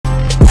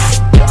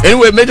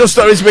Anyway, major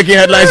stories making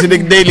headlines in the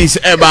dailies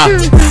ever.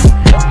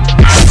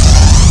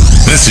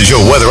 This is your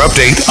weather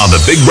update on the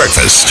Big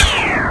Breakfast.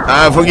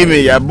 Forgive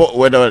me, I bought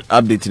weather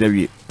update in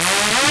every.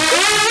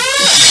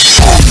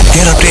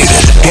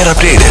 Get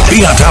updated,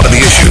 be on top of the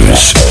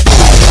issues.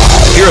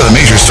 Here are the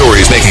major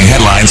stories making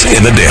headlines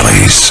in the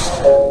dailies.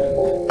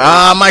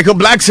 Michael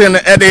Blackson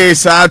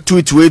is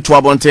tweet to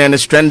Abonte and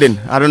is trending.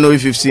 I don't know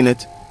if you've seen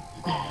it.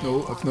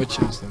 No, I've not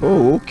changed them.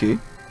 Oh, okay.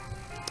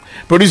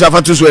 Producer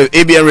Fatus with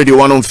ABN Radio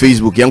 1 on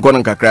Facebook.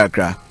 Yankon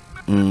Kakra.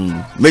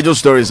 Major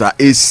stories are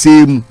a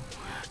same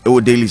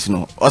dailies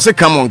no. I say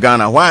come on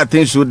Ghana, why are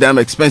things so damn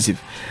expensive?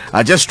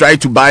 I just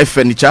tried to buy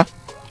furniture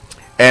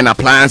and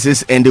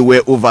appliances and they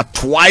were over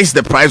twice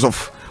the price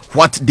of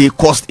what they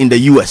cost in the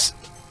US.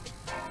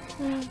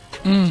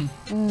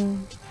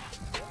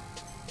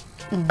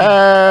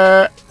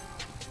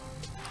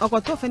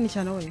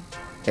 Furniture no way.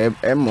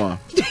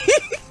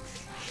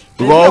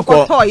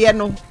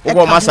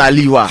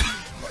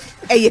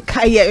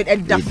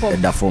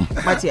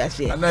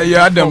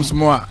 Adams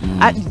more.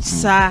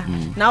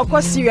 Now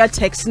cause serious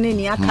text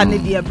nini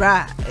Canada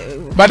bra.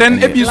 But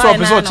then if you saw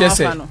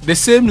the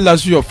same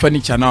luxury of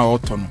furniture now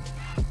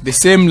the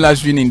same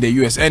luxury in the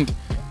US and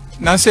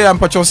now say I'm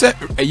say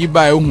you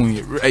buy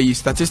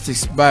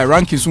statistics by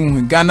rankings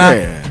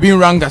Ghana being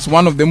ranked as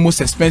one of the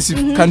most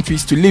expensive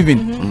countries to live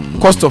in.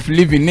 Cost of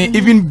living,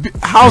 even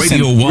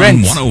housing,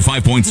 rent.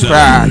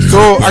 105.7.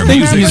 So I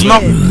think he's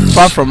not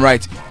far from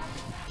right.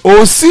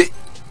 O see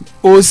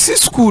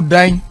school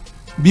dying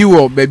be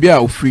baby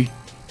are free.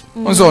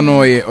 Also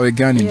no or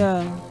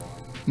Ghana.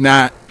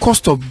 Now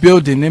cost of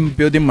building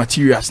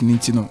materials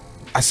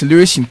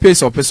acceleration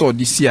pace of person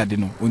this year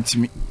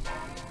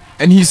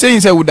and he's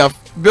saying I would have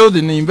built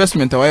an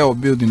investment or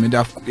building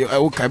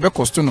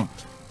cost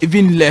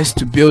even less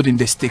to build in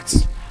the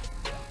States.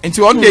 And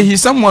so one day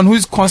he's someone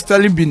who's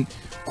constantly been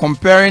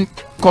comparing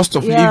cost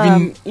of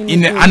living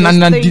in an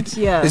underdeveloped.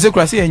 Is it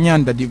crazy and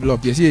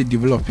underdeveloped? Yes,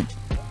 developing.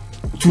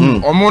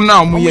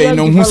 Now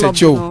who said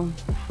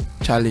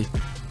Charlie.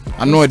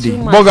 I know the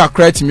burger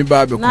credit me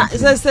baby.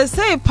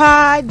 Say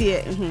pa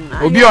dear.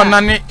 Obi on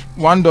nani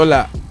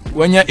 $1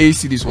 when you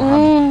AC this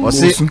one.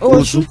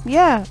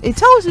 Yeah, it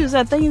tells you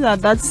that things are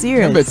that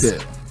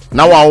serious.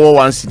 Now I want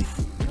 1 city.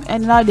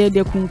 And now they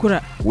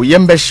kunkura. We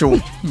yembe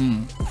show.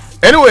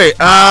 Anyway,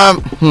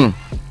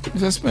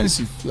 it's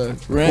expensive. Like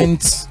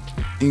rent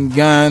in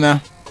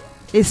Ghana.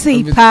 They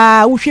say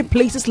pa we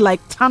places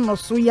like Tano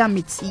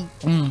Suyamiti.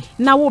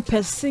 Now a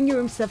person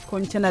himself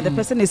container the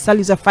person is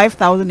selling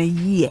 5,000 a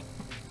year.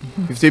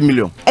 15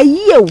 million a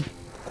year.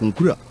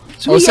 Kunkura.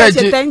 2 years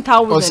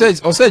 10,000. Or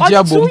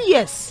 2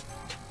 years.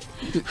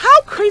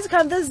 How crazy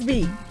can this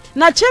be?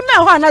 Na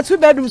chema na 2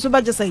 bedrooms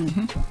so just saying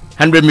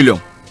 100 million.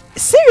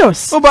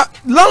 Serious? No, but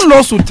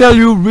landlords will tell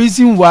you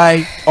reason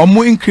why or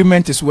more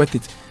increment is worth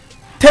it.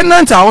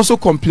 Tenants are also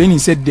complaining,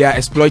 said they are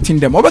exploiting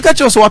them. Or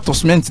because also what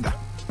to meant that.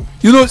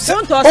 You know,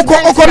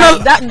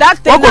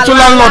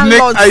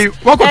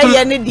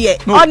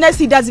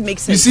 honestly, doesn't make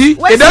sense. You see,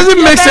 it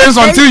doesn't make sense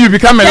until you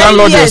become a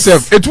landlord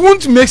yourself. It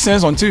won't make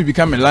sense until you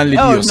become a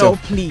landlady yourself.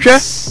 No,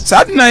 please.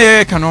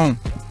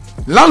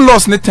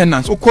 Landlords and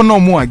tenants, Okono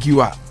mo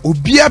argue.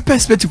 Obia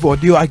perspective or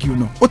they argue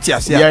no.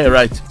 Yeah,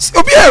 right.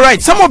 Obia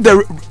right. Some of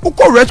the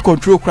rent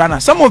control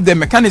crana, some of the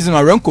mechanism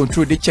around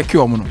control they check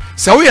you on.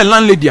 So we a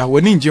landlady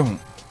when in jail.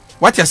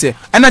 What you say?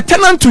 And a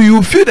tenant to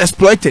you feel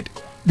exploited.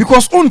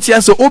 Because so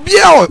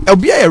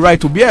obia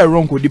right, obia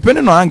wrong,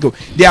 depending on angle.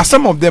 There are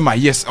some of them are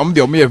yes, they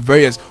are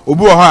various.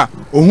 Obuha,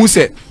 or who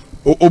said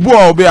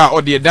obia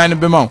or the dining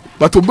bema.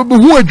 But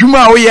who are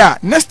Juma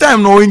next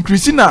time no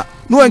increasing na.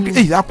 No, I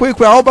quite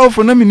about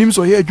for them in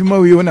so here Juma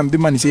when I'm the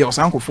man say or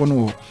uncle for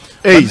no.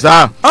 Hey,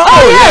 sir.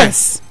 Oh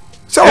yes.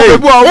 So they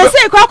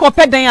say quack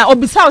then or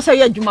beside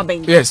say Juma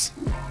bang. Yes.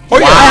 Oh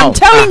yeah, I am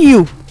telling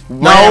you.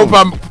 Now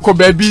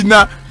baby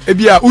na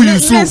ebia who you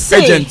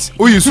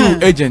sue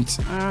agent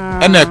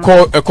and a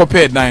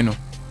copy dino.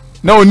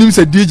 Now him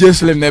say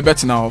DjSlim na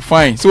bet now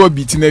fine. So what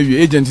beating you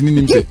agent ni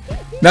him say.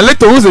 Now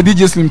later who's a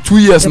DjSlim 2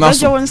 years now.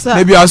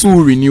 Maybe I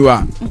will renew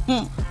her.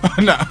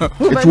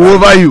 It will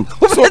over you.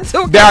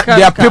 So there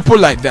are people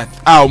like that.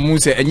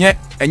 Say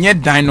and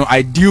yet dino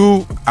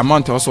ideal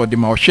amount also the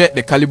more share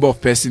the caliber of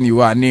person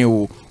you are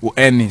who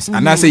earnings.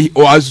 And I say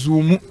or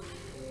assume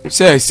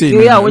say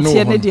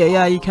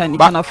you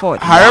can afford.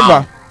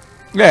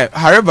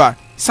 However,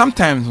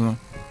 sometimes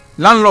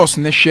landlords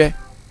ne share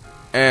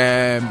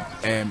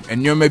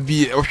and you may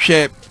be or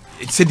share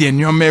say the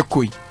nyoma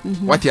koi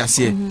what you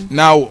say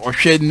now or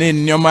share ne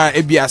nyoma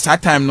e be at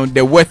time no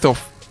the worth of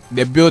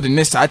the building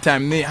next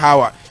time ne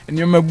how and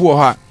you may bo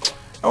ha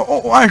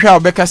one shall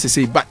Becca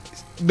say but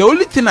the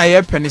only thing I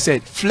hear Penny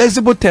said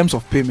flexible terms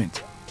of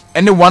payment.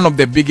 Any one of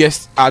the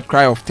biggest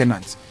outcry of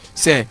tenants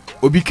say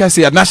Obika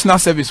say a national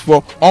service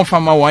for on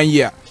farmer 1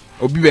 year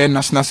Obi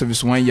national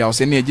service 1 year or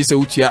say ne just say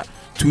utia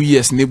 2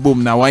 years ne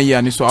boom na 1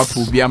 year ni so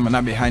approve bia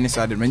na behind this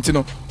admin you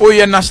know oh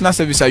yeah national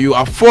service you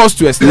are forced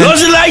to extend 2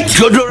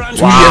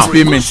 years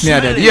payment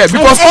near that yeah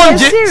because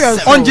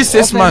on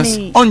 6 months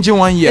on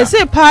 1 year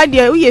say pa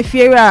there we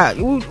fear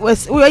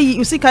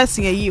you see can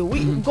sing you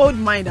gold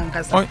mine and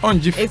kasa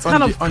it's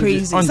kind of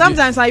crazy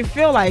sometimes I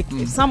feel like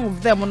some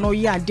of them no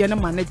yeah they no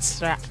man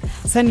extra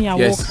send your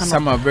work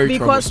some are very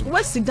because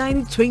what's the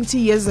dining 20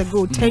 years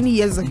ago 10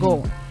 years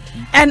ago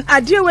and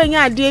idea when you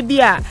idea be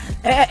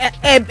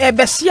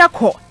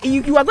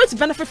you are going to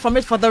benefit from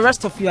it for the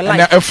rest of your life.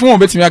 And a phone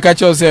bet me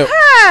catch yourself.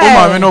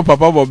 Oh my no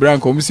papa Bob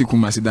Branco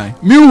Kumasi die.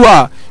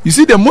 Meanwhile, you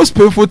see the most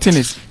painful thing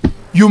is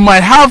you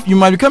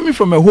might be coming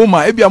from a home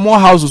maybe more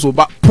houses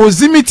but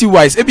proximity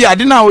wise maybe I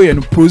didn't know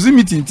and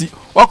proximity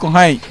walk on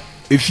high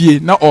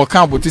Efia na or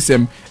can but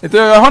sem it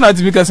honor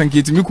to make us and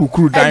me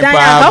kukuru die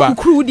ba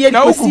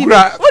na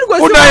ukura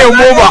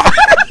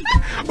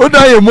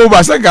oda ye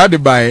mobile say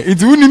God buy it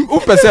unim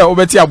upese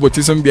obeti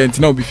aboti some be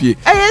na obi fie.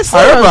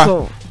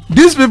 However,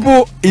 these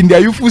people in their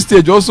youthful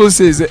stage also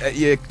says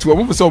to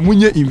am say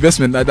omunye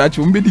investment na that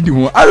we did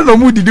ho I don't know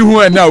who did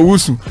ho na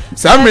wusu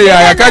some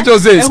ya catch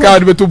us say scar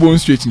be to bone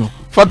straight no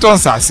faton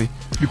sase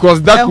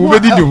because that we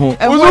did ho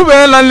ozo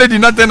be landlady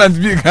na tenant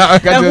be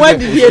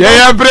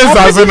yeah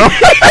princess no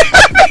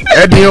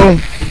edio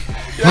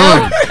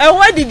and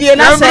what did you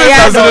not say?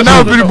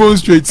 Now pretty bone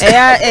straight.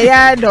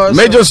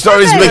 Major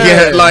stories making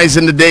headlines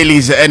in the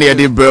dailies. Any of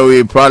the bro,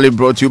 we probably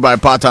brought to you by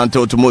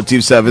Part&Auto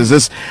Automotive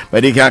Services.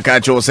 But they can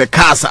catch us a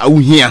casa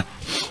here.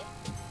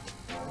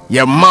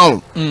 Your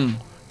mount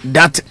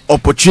that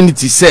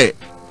opportunity say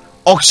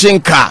auction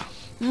car.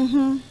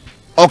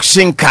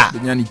 Auction car.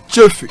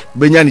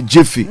 Benyani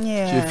Jeffy.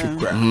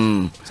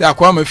 Say I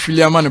come a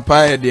filia man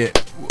pay there.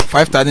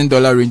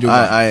 $5,000 Range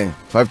Rover. Aye,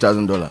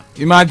 $5,000.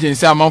 Imagine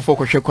say amount for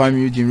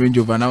Kwame Eugene Range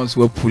Rover now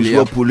so pull it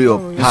up. So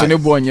no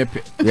boy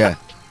nyepe. Yeah.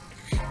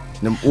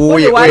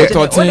 We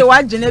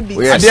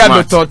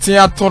are 13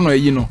 atono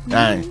you know.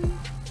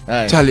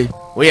 Aye. Charlie.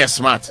 We are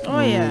smart.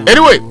 Oh yeah.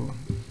 Anyway,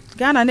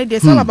 Ghana need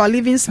it's all about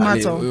living smart.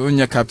 We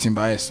only captain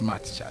by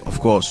smart Charlie. Of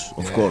course.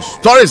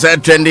 Stories are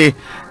trendy.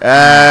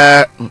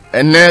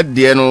 And then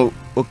the no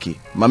okay.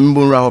 Mami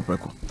bunra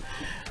hopeko.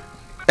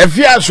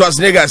 Efia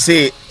Schwarzenegger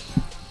say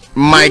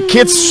my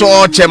kids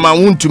saw Chema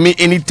to me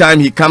anytime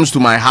he comes to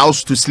my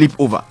house to sleep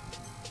over.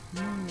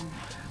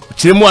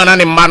 Chirimu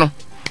anane mbano.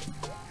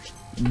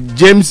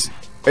 James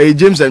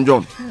and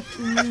John.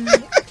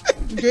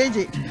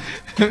 JJ.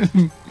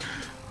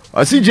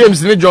 I see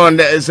James and John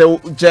say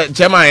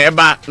Chema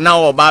eba na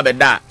oba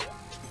beda.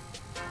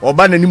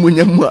 Oba na nimu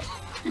nyamua.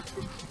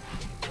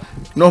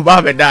 No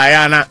ba beda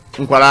ya na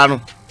nkwala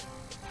no.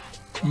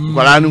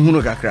 Nkwala no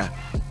hunu kakra.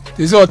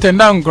 This all ten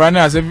down granny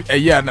as a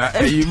year na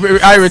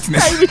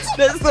eyewitness.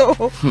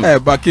 So.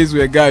 But case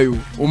we a guy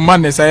who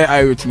man is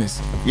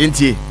eyewitness.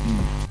 Yenti.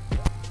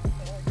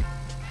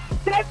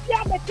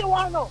 Efia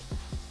metiwano.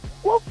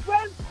 Who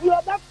friends you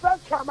the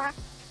friends kama.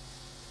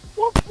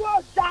 Who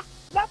friends the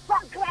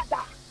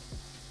frankrada.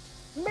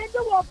 Mede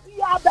wo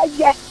bia ba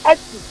ye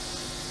ati.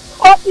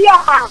 Obia.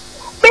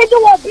 Mede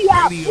wo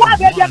bia. Wa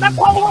be bia na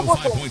kwa wo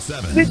so.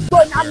 This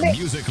one na me.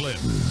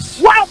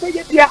 Wa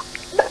be bia.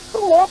 Na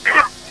so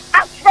ka.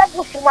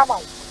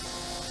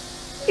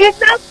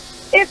 Enough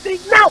is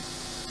enough.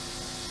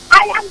 I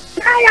am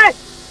tired.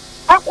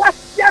 I was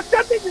just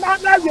something in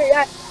another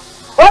way.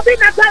 Obi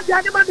na ta di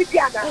anima mi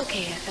piada.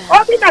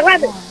 Obi na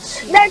hane.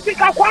 Nenji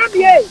ka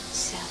kwamie.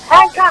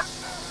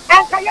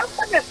 Anka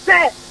yamfa ne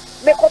se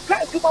me ko pa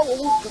tuma wo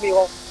wutu mi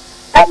ho.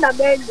 Ena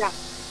menya.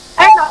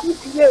 Ena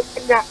utiye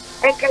nya.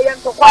 Enka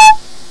yanto kwa.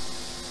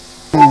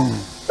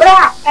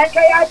 Bra,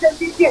 enka ya je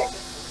bidie.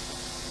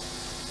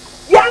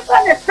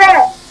 Yamfa ne se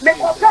me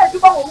ko pa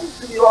tuma wo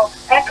wutu mi ho.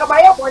 Enka ma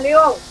ye boni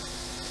ho.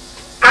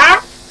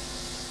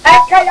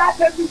 Enka ya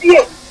je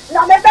bidie.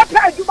 Na me be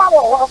pa tuma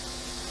wo ho.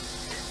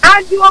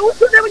 And you are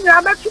also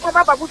never met to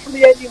my babu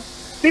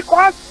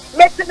because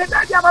making the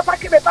idea of a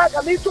packet of bag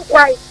and me too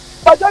quiet.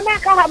 But don't know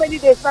how many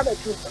days I'm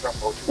at you.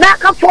 Now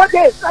come 4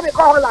 days, let me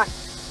call her.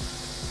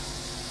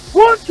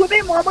 Want to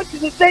be more much in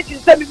the stage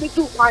and send me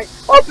too quiet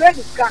or bread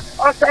is cut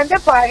or send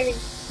it by him.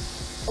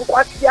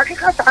 What's the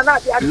Akikasana?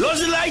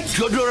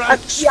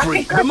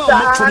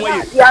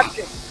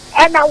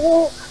 And I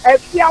will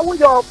Efia with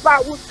your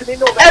power to be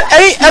no.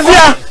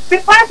 Efia,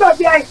 because of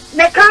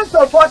the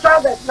council for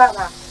travelers,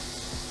 Nana.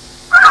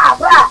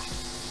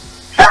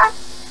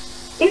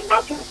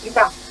 Enough is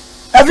enough.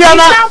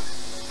 Efia,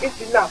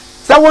 it's enough.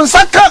 So when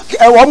Saka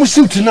one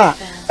suit now,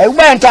 a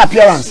went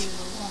appearance.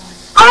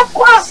 Of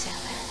course.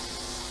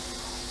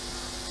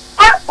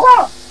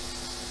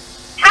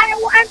 I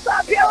will enter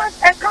appearance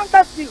and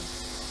contact you.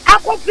 I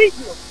will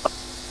video.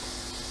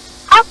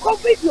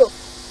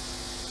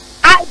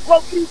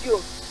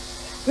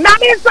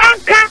 Nami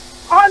Zanka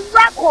on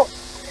record.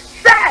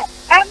 Say,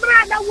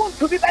 Emra want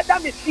to be better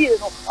me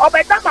feel or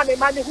better than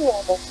money who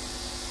are.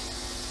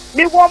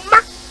 Me will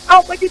mark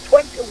already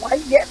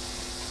 21 years.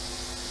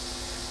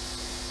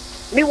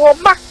 Me will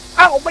mark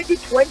already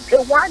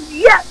 21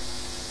 years.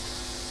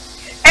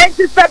 And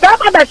to say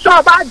that the show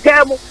about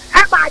them, I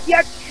my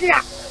dear,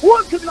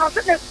 won't you not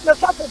sit in the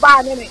supper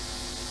bar in it?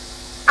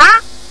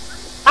 Ah,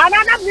 and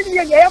I'm living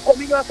in your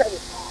communal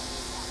service.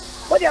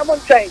 What do you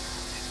want to say?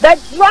 The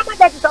drama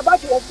that is about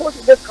to unfold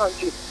in this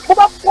country.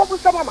 What will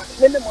someone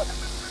name the mother?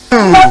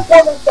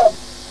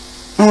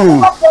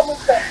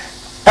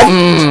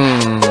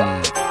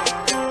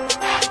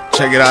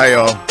 Check it out,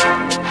 y'all.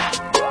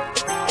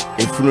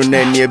 If you know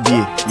near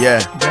be,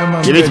 yeah.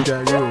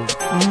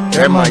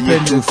 Bema ye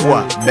tufu,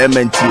 bema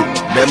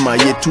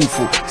ye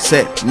tufu.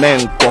 Say men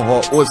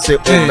koho, o say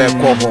ube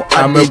koho.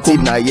 Ameti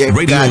na ye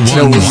gache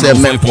o say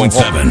men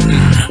koho.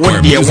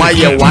 Wodie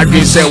waye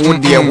wadri say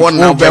wodie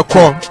wona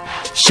beko.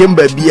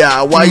 Shemba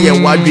bia waye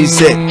wadri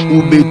say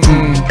ube tu.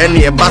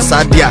 Any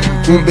ebasa dia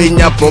ube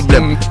nya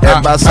problem.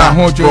 Ebasa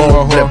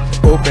problem.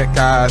 Ope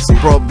kasi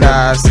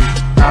problem.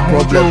 I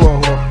hold you a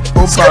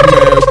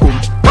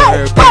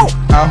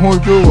I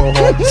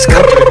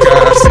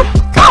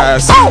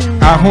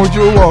hold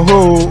you a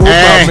hole.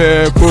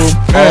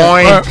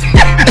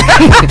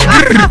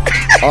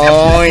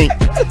 Oi.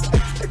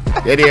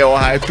 Yeah,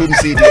 I couldn't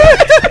see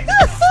that.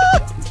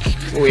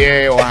 Oh,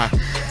 yeah,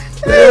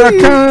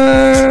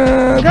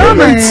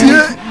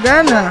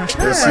 Ghana.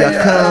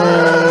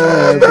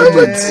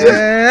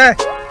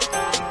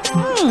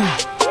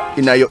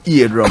 In your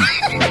eardrum.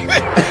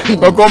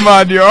 Come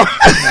on, yo.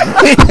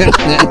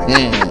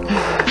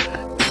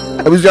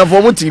 I was your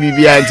former TV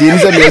behind you.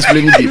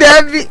 Explain it.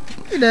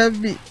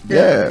 David.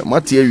 Yeah,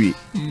 Matthew.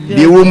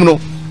 The woman.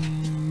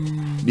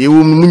 The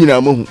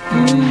woman.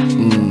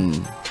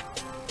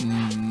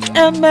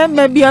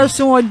 Maybe I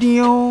saw a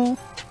deal.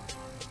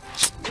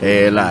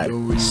 Like.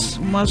 Oh,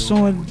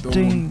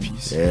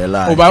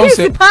 but I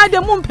say,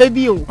 pardon, won't pay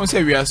you. I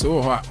say we are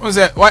so hot. I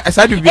say, why? I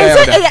said to be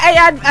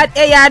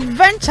a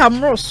adventure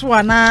more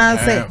swan. I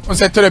say, I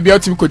said to the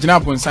beauty could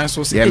not on science.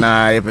 So, yeah,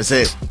 I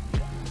say.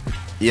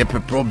 Yep,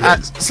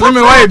 problem. Slim,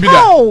 why be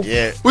that?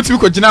 Yeah. What you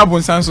could not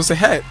on science. So say,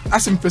 hey,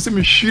 ask him, person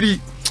me shitty.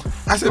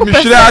 I said,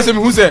 ask him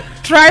who said,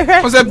 try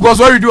her. I said, because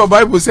what you do a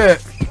Bible say.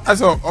 I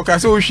said, okay,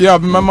 so she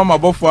have my mama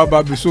above for a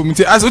baby. So,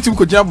 I said, you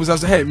could jump. I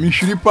said, hey, me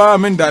shitty pa,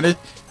 men that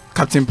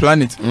Captain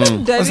Planet.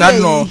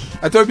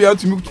 I told you how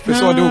to move to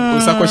person the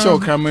Sakosha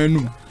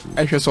Kramenu.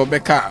 I just saw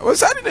Becca. What's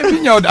that in the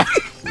vineyard?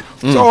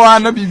 So I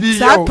know be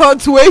that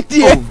part to wait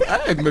here. I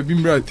had my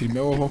beam right in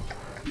your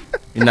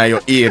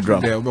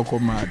eardrum.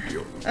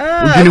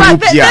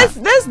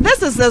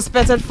 This is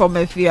expected from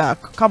Efia.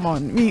 Come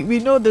on, we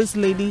know this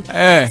lady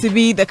to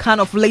be the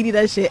kind of lady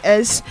that she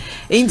is.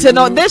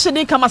 This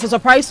shouldn't come as a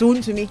surprise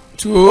soon to me.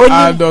 Two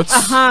adults.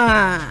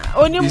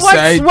 Only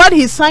what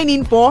he's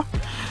signing for.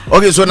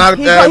 Okay, so now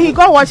he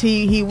got what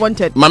he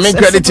wanted. My main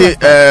credit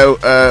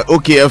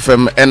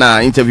OKFM and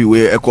our interview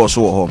with a course.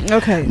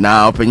 Okay.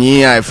 Now,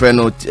 Penny, I friend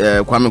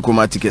Kwame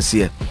Nkrumah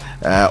here.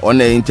 On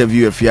the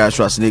interview of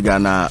Schwarzenegger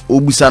na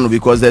Obusano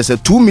because there's a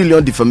 2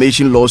 million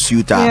defamation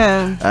lawsuit.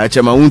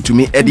 Chama to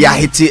me Eddie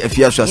Ahiti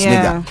Efia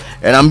Schwarzenegger,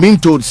 and I'm being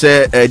told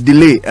say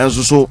delay and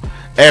so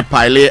air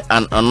pilot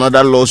and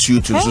another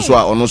lawsuit so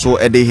also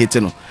Eddie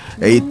hitting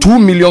a 2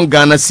 million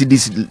Ghana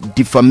cedis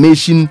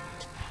defamation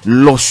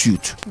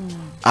lawsuit.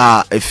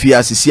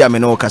 Efia Sisi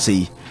ameno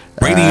kasei.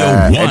 Radio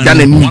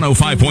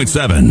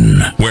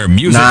 105.7 where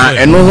music na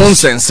eno ho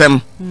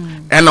nsensem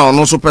and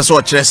ono so person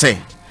kyerɛ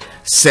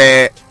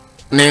sɛ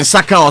ne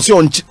nsaka o se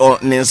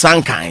ne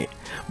nsankan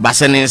ba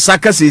se ne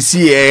nsaka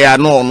sesi ya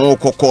na ono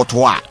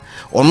kokoto a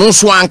ono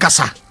so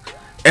ankasa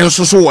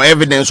enso so wo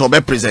evidence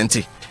obe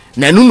present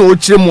na enu na o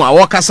kyerɛ mu a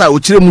wo kasa o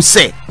kyerɛ mu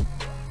sɛ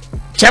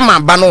chema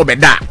ba na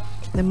obeda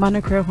the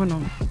man kre ho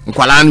no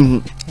nkwala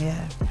no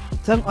yeah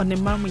some on the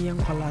mamu yen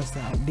kwala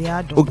they are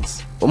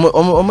adults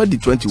di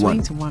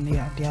 21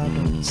 yeah they are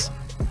adults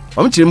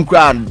kyerɛ mu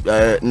kra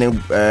ne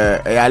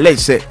allege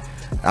say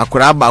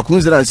akura ba ku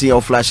nzira nsi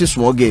ya flash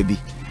small girl bi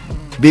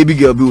baby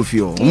girl bi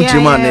ofio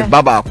kyerɛ mu ne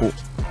baba ko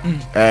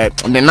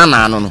ne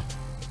nana no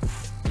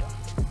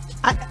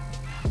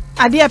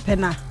ade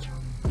pena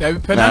ya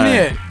pena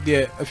ne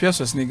de Efia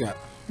Schwarzenegger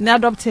na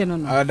adopted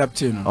no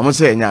adopted no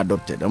say nya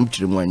adopted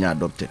kyerɛ mu nya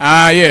adopted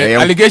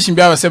yeah allegation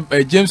bi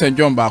say James and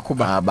John ba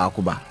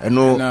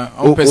eno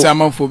o pese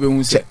amanfo be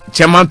hu say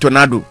chairman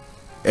Tornado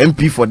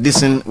MP for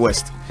Dixon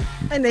West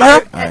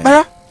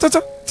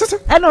tata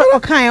eno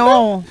okay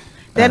on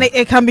then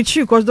it can be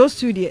true because those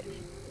two there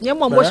nye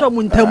mo mo show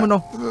mu ntam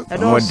no e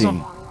don so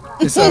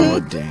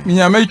mi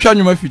nya me twa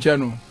nwuma future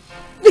no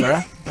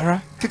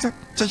bara tata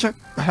okay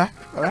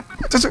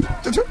so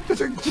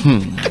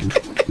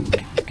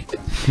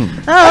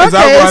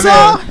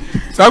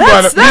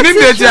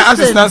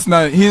assistance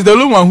now. He's the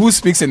only one who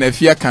speaks in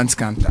Efia can't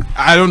counter.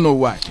 I don't know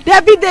why.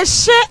 There be the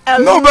shit a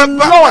no, but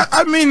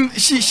I mean,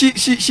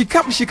 she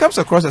comes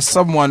across as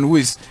someone who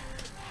is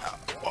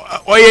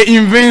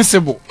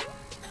invincible.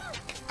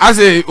 As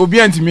a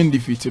obedient mean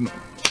defeat, you know.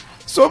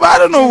 So but I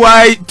don't know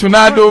why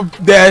Tornado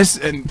there's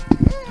and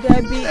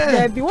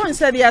There be one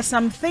said there are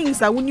some things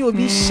that when you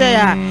be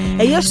share,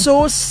 and you're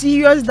so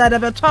serious that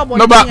ever talk about.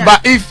 No,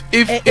 but if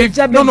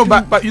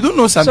but you don't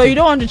know something. So you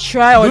don't want to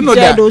try or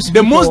dare those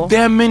people. The most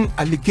damning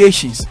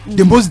allegations,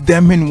 the most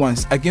damning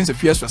ones against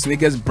Efia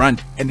Schwarzenegger's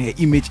brand and her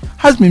image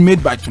has been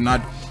made by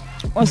Tornado.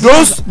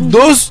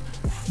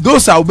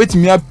 Those are with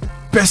me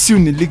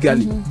pursuing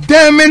illegally.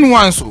 Damning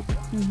ones, so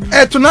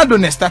Tornado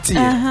started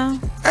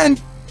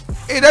and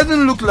it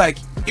doesn't look like.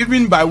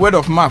 Even by word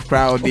of mouth,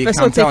 crowd they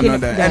can't tell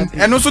another,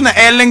 and also na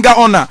linger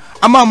honor.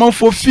 I'm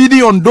for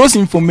feeding on those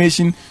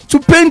information to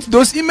paint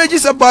those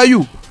images about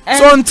you.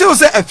 So until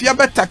say if you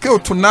better tackle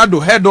Tornado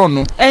head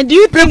on, and do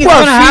you think it's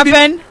gonna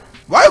happen?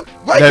 Why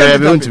can't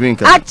it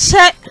happen? I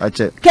check.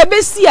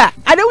 Kebesia,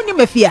 I don't need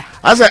Efia.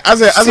 As a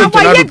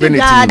Tornado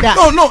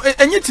penalty. No,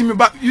 anything,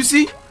 but you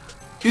see,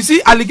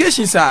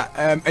 allegations are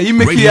you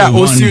make here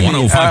also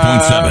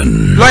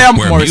lawyer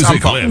Morris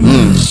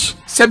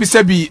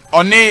Sebi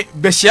on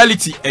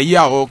speciality a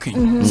year okay.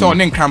 So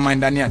on crime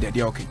mind and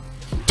they okay.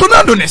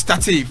 Tornado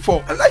started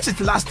for like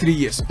the last 3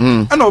 years.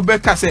 And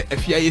Obeka said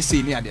Efia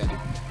say near there.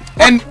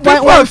 And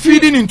people are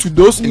feeding into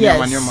those in their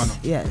manner.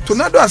 Yes.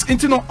 Tornado has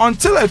until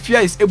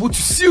Efia is able to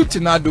sue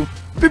Tornado,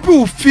 people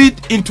will feed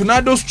in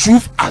Tornado's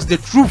truth as the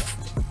truth.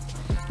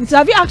 So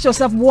have you asked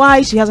yourself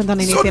why she hasn't done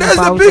anything about it? So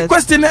there's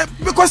a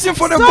big question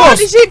for the boss.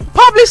 So she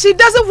publish? She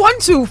doesn't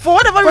want to for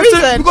whatever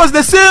reason. Because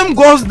the same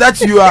goes that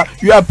you are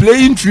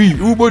playing tree,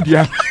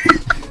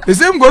 the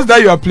same goes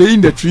that you are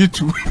playing the tree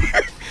too.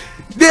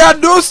 They are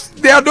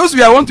those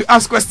we want to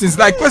ask questions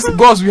like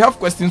gods. We have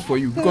questions for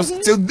you because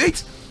till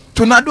date,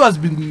 Tornado has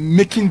been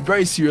making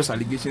very serious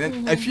allegations,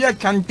 and Efia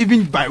can't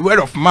even by word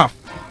of mouth.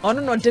 Oh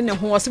no,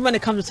 when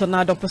it comes to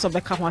Tornado,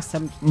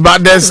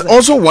 but there's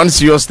also one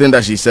serious thing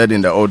that she said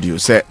in the audio.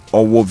 Say,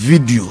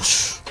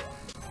 videos,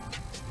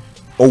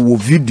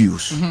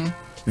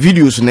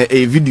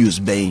 videos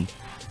being.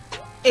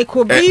 It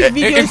could be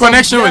videos in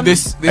connection with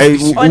this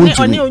issue.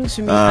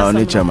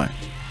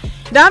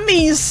 That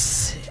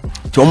means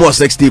to almost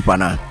sex taper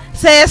now.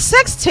 Say a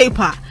sex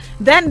taper.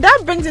 Then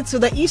that brings it to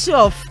the issue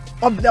of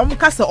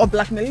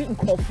blackmailing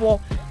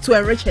to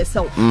enrich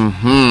herself.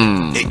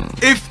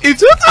 If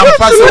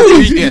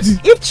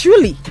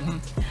truly,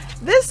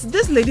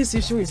 this lady's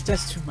issue is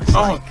just too much.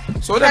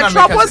 So then the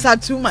troubles are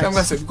too much.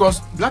 Because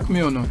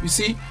blackmail, no, you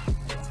see,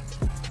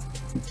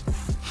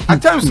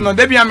 at times, no,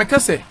 Debbie, I'm a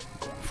say,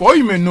 for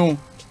you may know,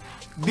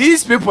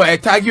 these people are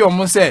tagging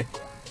almost say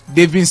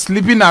they've been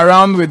sleeping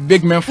around with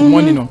big men for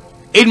money, no.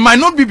 It might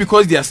not be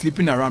because they are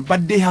sleeping around,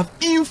 but they have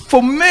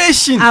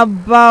information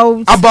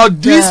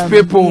about these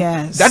people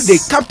that they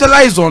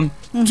capitalize on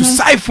to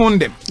siphon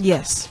them.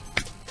 Yes.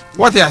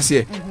 What they are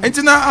saying.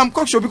 And now I'm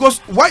cocksure because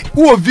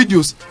who are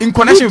videos in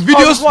connection?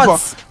 Videos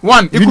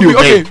one. It video could be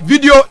okay.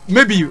 Video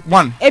maybe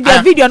one.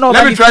 Video no.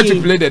 Let me try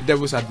to play the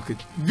devil's advocate.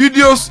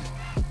 Videos,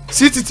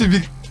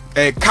 CCTV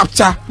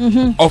capture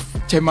of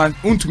Chairman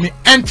Untumi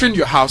entering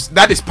your house,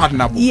 that is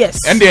pardonable. Yes.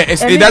 And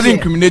it doesn't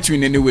incriminate you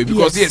in any way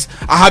because yes,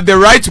 I have the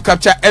right to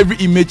capture every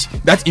image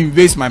that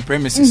invades my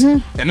premises.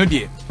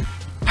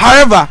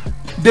 However,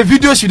 the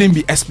video shouldn't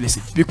be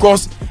explicit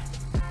because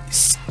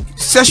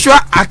sexual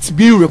acts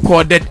being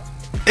recorded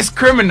is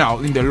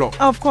criminal in the law.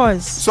 Of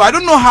course. So I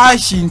don't know how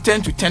she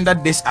intends to tender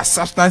this as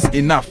substance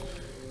enough.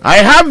 I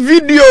have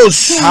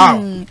videos.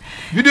 How?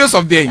 Videos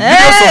of the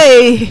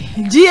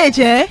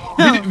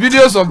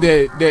videos of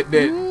the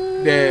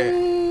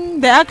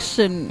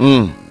action.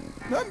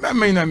 I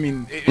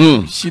mean,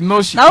 she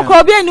knows she. Now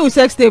could be a new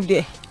sex tape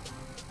there.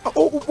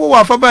 Oh,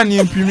 I found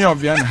a premium of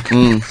Vienna.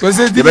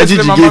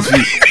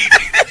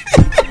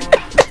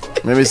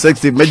 Maybe sex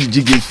tape, maybe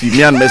GG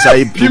me and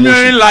Messiah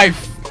premium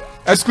life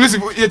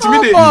exclusive.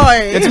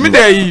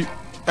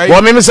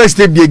 Well, maybe sex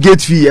tape the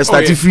gate fee is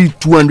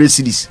 200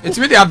 cedis. It's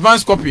me the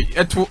advance copy.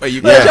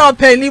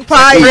 Penny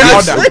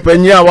pie.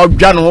 Penny what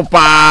Jano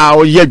pa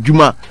or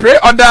Juma. Pray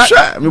order.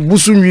 Me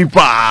busu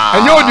pa.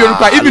 And audio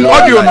even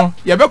audio no.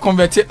 You better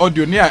convert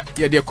audio near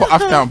they call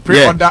after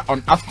pray order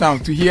on after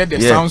to hear the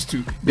sounds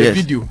to the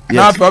video.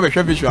 Now for a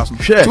share visuals.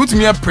 Shoot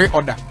me a pray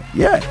order.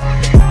 Yeah.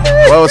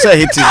 Well, say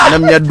hit it.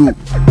 Let me do.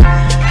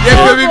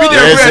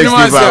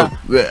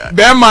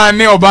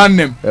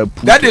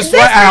 That is why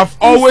I have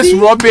always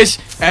rubbish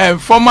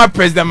former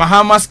President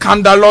Mahama's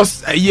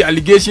scandalous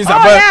allegations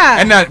about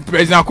and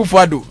President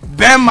Akufo-Addo.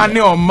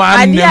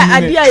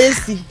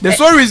 The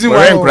sole reason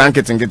why the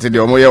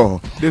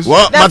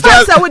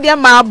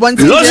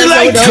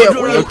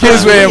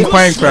case where I'm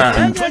quite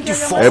crying.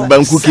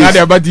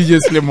 About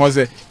DjSlim was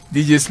a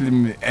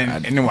DjSlim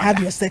and anyone. Have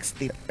your sex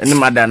tape. Any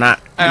madana.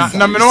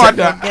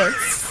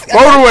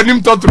 Oh, when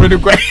him talk to me the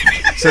question.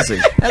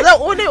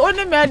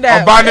 Only man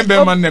that.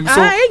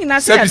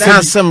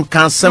 So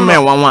can some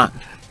one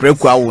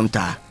prequa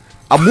wonta.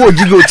 Abu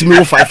Jigo to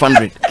me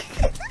 500.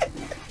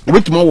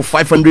 With more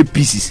 500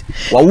 pieces.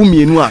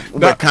 Wawumi enua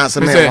that can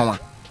some one.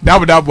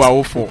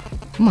 Double for.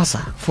 Massa,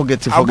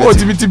 forget it.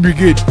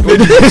 Brigade.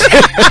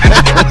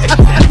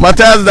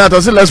 Matters that.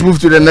 So let's move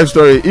to the next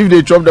story. If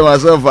they chop them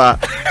ourselves,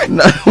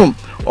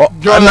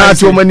 John,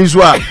 too many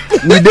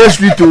with this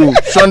street to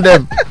shun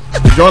them.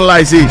 John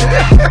Lycée.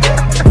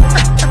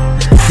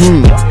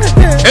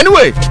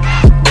 Anyway,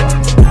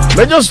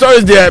 major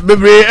stories there,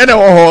 baby. And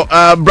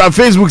Brad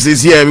Facebook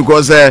is here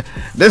because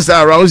this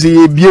time around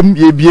the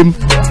BM.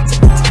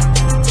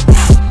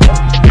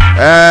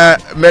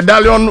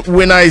 Medallion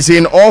winner is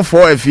in all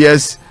 4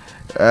 Efias.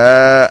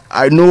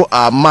 I know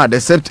are mad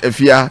except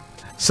Efia,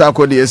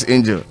 Sako DS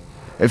Angel.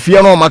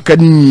 Efia no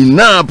makani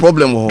na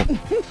problem ho.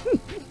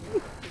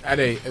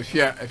 Ade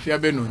Efia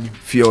benoni.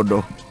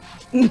 Fiodo.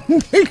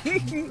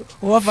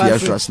 Efia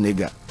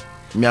Schwarzenegger.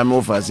 Me am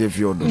over say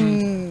Fiodo.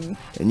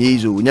 Enyi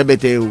izo nya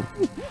bete o.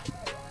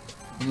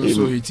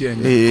 So hiti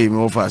ene. Me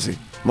over say.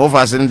 Me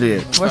over say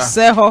ndre. O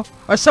se ho.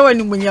 O se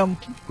wani munyam.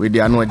 We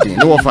dey anu ade.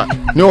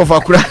 Ne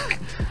ofa kura.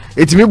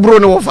 It's me bro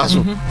no offer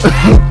so.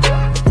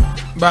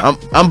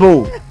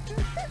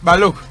 But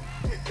look,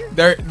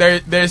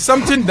 there is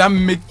something that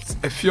makes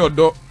a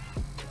Fiodo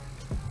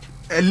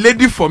a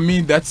lady for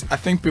me that I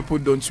think people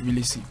don't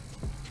really see.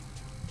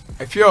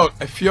 A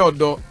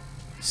Fiodo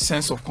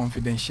sense of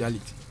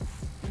confidentiality.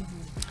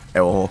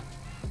 Oh,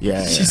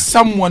 yeah. She's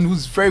someone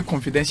who's very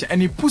confidential,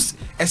 and he puts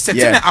a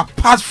certain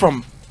apart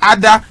from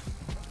other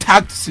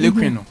tagged slave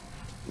queen.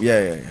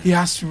 Yeah. He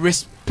has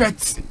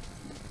respect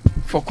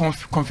for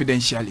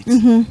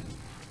confidentiality.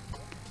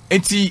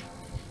 And see,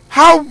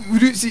 how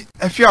would you see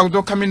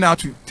Efia coming out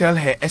to tell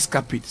her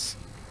escapades?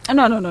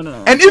 No.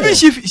 And even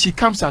if she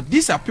comes out,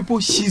 these are people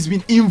she's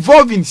been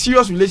involved in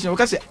serious relationship.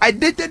 Because I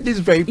dated this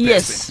very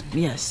person.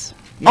 Yes.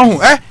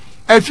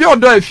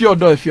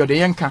 Efia the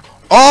yanka.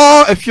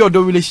 All Efia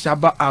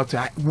relationship out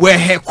were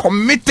her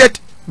committed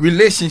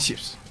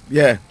relationships.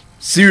 Yeah,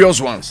 serious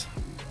ones.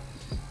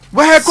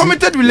 Were her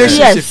committed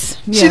relationships.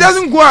 Yes. She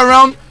doesn't go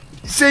around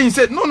saying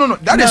no.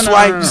 That is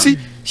why you see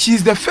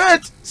she's the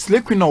first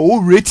slave queen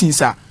or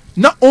ratings are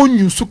not on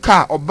you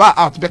suka or bar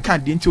out the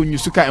can't into you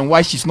suka, and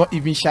why she's not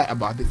even shy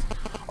about it.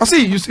 Or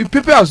see,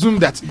 people assume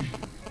that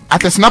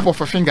at a snap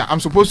of a finger I'm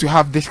supposed to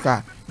have this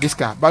car,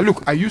 but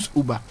look, I use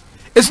Uber.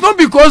 It's not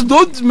because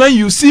those men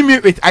you see me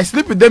with, I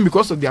sleep with them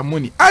because of their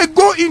money. I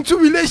go into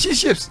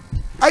relationships.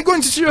 I go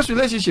into serious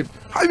relationships.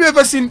 Have you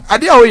ever seen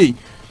Adia Wait,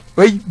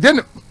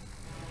 then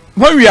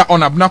when we are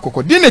on Abna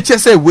Koko, didn't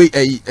just say wait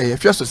a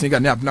first singer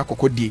near Abna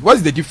Koko D.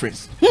 What's the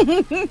difference?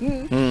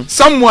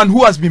 Someone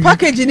who has been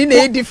packaging in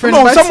a different.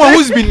 No, someone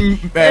who's been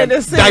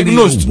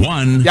diagnosed.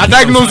 They are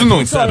diagnosed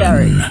no.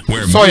 Sorry.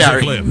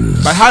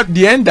 But how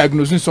the end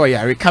diagnosing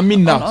sorry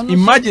coming out.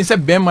 Imagine say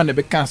Benman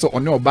be cancer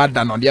on your bad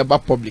than on the other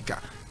publica.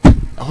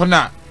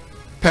 Hona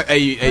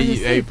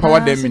a power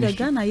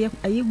ministry.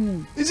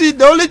 You see,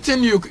 the only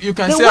thing you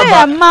can say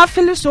about I'm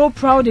feeling so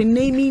proud in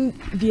naming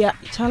their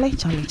Charlie.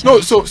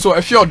 No, so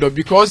Efia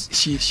because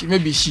she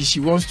maybe she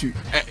wants to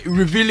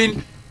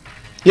revealing.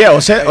 Yeah,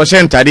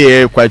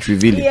 Oshentadi quite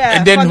revealing. Yeah,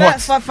 and then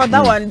what? For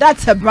that one,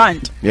 that's a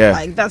brand. Yeah,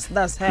 like that's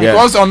her. Yeah.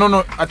 Because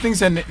no, I think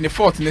say the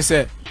fault they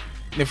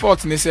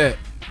say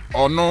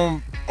or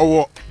no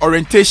or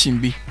orientation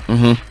be.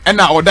 And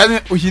now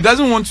she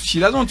doesn't want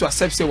to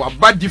accept say what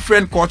bad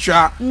different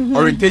cultural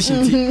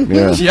orientation.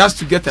 Yeah. She has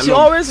to get along. She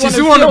always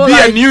she want to be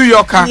like, a New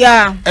Yorker.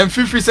 Yeah. And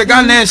Fifi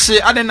Segan she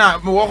I don't know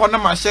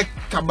my check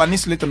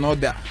Cabanis later and all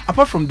that.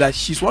 Apart from that,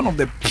 she's one of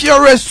the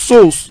purest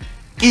souls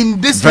in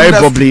this very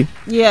industry. bubbly.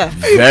 Yeah.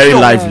 Very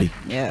lively.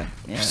 Yeah.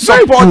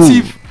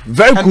 Supportive.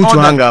 Very cool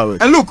to hang out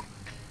with. And look,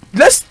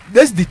 let's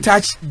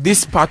detach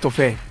this part of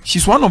her.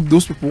 She's one of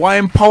those people who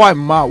empower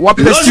what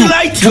pursue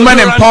women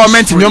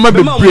empowerment in your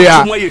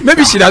prayer.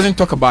 Maybe she doesn't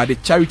talk about the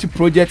charity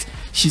project.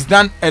 She's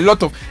done a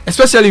lot of,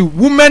 especially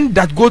women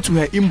that go to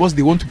her inbox,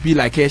 they want to be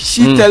like her.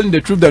 She's telling the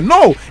truth that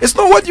no, it's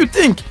not what you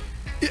think.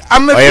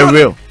 I'm a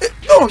real.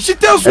 No, she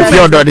tells you. If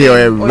you're not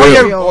here, real. I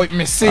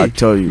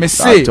tell you.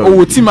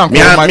 Oh,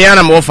 me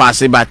and more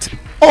fussy, but.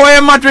 Oh,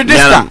 a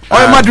Madridista.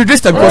 A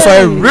Madridista because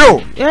I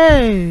real.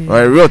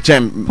 A real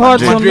champ.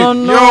 Madrid.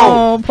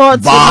 No.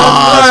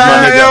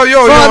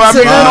 Yo,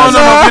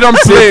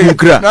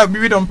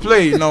 we don't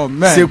play. No,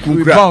 man.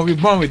 We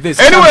born with this.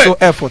 Anyway, I'm so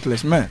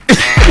effortless, man.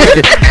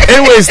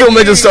 Anyway, still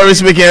major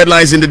stories making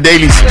headlines in the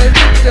dailies.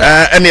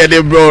 And yeah,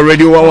 they bro,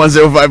 Radio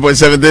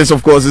 1105.7. This,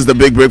 of course, is the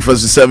big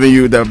breakfast to serving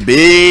you the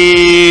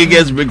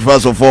biggest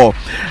breakfast of all.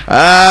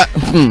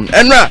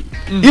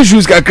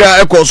 Issues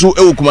kakra ekosu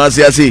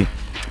ANGELONLINE say.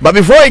 But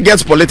before it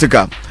gets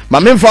political, my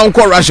main fan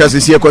call Russia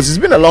is here because it's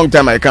been a long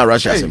time I can't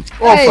Russia him.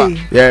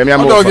 Yeah, me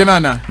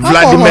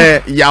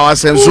Vladimir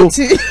Yawasenso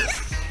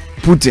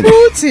Putin.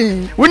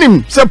 When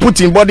him say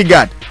Putin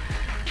bodyguard.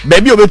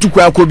 Baby obe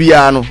tukwa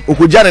akobia no.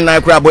 Okojane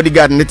na kra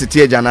bodyguard ne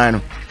tete agana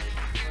no.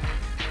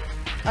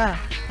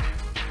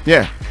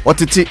 Yeah,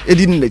 what it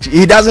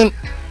he doesn't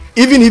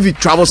even if he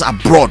travels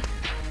abroad.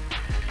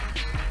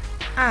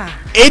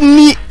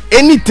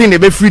 Anything they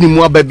be free in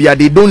Muababia,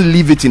 they don't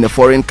leave it in a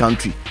foreign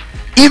country.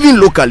 Even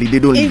locally, they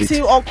don't leave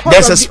it.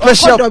 There's a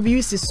special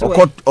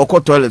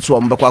toilet so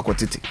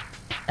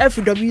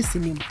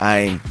FWC.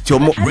 Aye.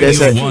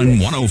 Radio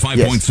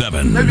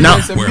 105.7. Now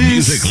where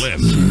music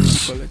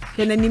lives.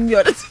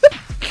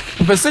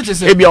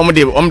 Maybe I'm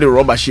the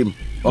rubber shim.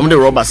 I'm the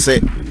rubber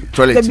set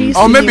toilet.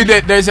 Or maybe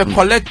there's a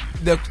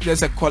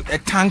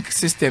tank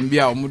system be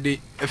our moody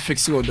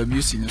fix or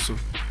WC so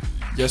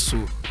just so.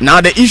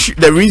 Now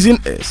the reason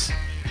is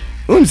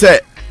say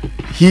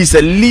he's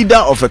a leader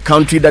of a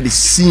country that is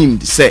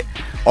seemed say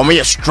or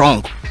may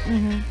strong.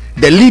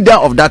 The leader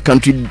of that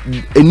country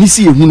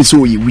enisi ehun so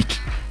weak.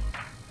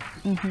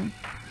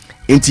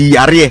 Enti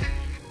yare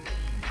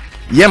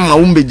yemma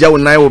umbeja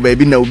wona wo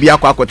baabi na obi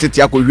akwa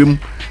akotete akohwem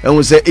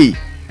ehun say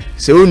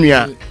se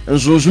onua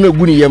nsonso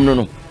egu ni yem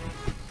no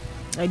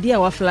idea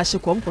wa flash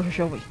ko mko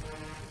hwehwe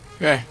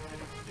we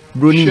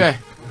broni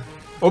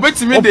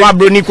obetimi de opa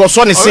broni ko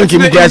so ne sink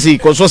mi kwasi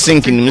ko so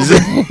sink ni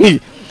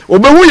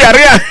obehu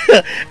yare a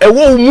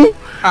ewo mu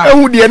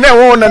ehu de na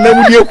ewo na na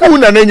mu de ku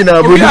na na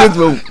nyina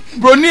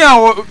broni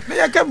a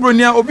ya ka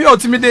broni a obi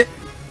otimi de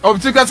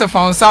obtika se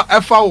fansa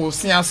efa wo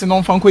siase no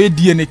mfa nko ye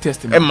DNA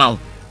test e ma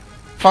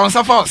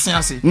fansa fa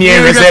siase ni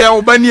ehwese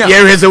obania ye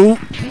ehwese wu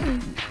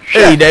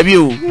dabi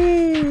o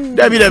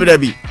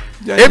dabi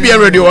ABN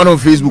Radio on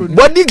Facebook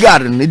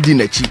bodyguard ni di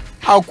na chi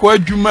akwa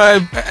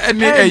adwuma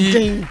ene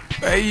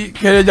eyi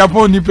kere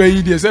Japan ni pe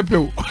yi de se pe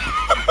o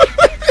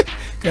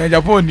kere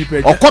Japan ni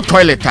pe okọ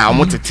toilet a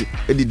motete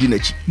di na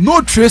chi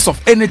no trace of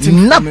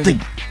anything nothing.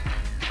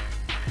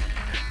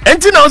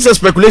 Anything else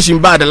speculation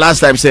bad the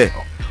last time say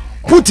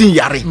Putin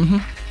yare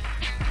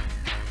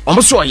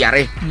almost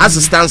yare as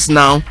it stands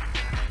now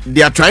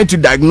they are trying to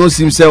diagnose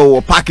himself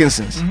with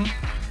Parkinson's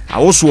I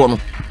also know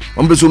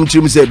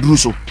say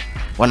druso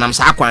when I'm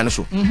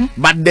so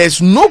but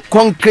there's no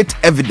concrete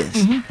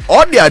evidence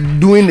all they are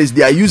doing is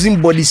they are using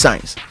body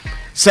signs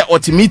say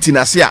meeting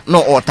as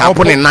no or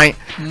tapon in 9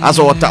 as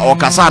or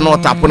kasa no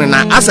tapon in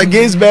 9 as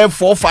against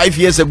 4-5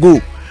 years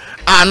ago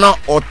no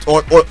or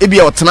ebi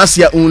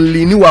otnasia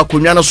only ni wa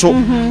konwa no so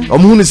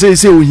omuhunu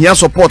say ohia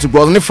support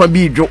because ne fa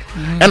bi dwo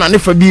and ne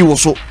fa bi wo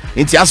so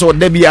nti as o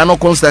da bi no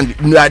constant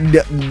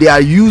they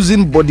are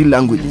using body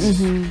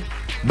languages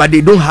but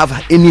they don't have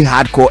any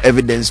hardcore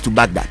evidence to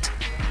back that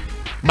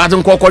but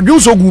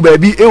nkokodwu so gu ba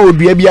bi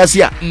odua bi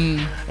ase a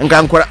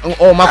nka nkora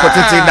o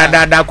makotete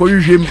da ko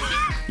hwehwem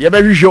ye ba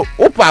hwehwo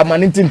opa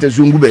amane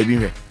tintezu ngu ba bi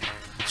hwe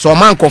so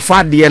man ko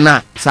fa de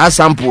na sa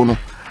sample no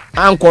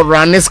anko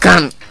run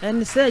scan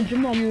and say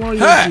dwuma mo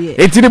ye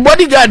it the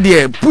bodyguard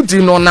there put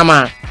in on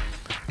nama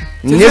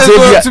nyese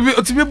bia to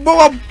be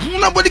bowa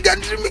na bodyguard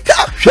mi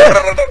ka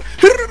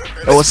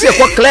o se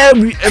ko clear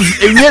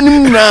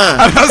ewianim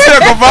na say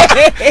ko fa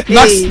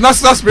na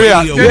spray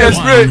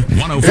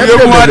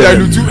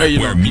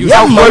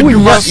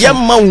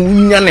yamma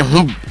wunya ne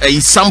ho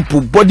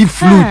sample body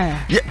fluid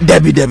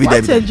Debbie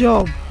what's a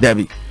job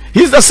Debbie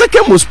he's the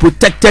second most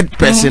protected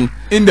person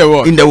in the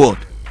world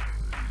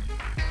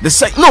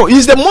no,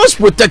 he's the most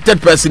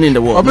protected person in the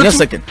world. Just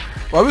second.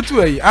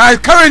 Currently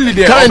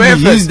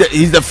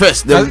he's the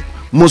first, the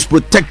most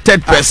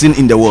protected person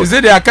in the world. Is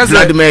it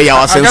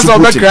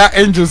the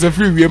angels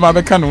free we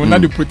not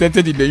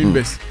protected in the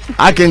universe.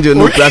 Archangel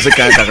no classic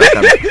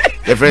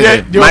the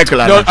friend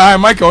Michael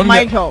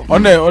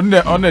on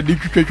the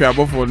dictator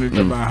above on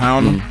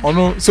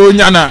so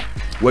nyana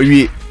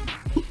we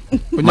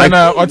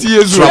nyana what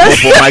is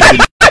Michael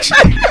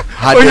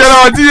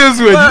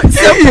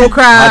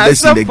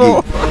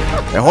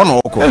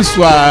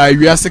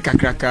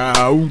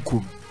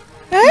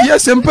yes,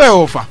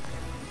 offer.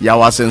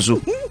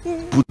 Yawasenso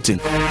Putin.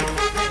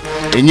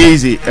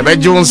 Easy. Ebe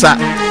Jonsa.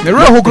 The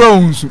real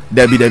grounds.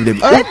 Debbie.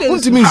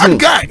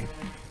 Guy.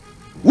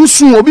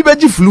 Usu obi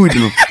beji fluid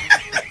no.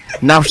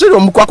 Na se do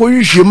mkwako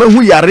yihye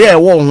mahu yare e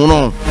wo ho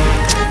no.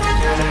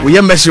 We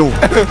ye messy.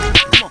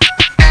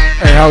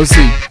 How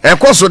see?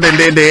 Ekoso de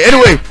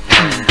anyway.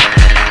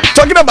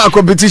 Talking about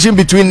competition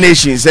between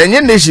nations,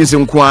 and nations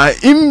in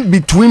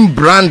between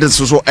brands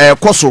so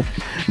koso.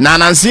 Na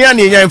nansi an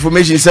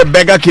information say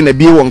Burger King a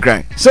be one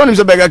cry. So him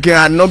say Burger King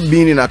had not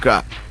been in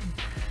Accra.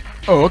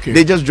 Oh, okay.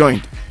 They just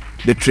joined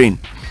the train.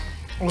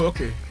 Oh,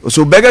 okay.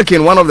 So Burger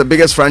King, one of the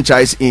biggest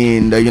franchise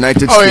in the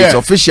United States,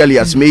 officially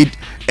has made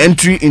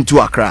entry into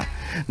Accra.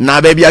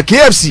 Now, baby, a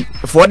KFC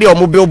for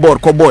the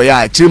billboard, cowboy.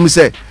 Yeah, Chim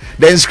say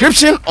the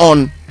inscription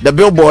on the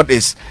billboard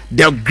is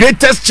the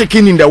greatest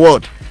chicken in the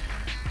world.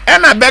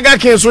 And a Burger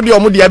King so the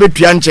omudi abe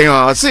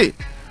pianchen. See,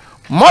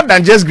 more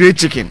than just great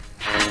chicken,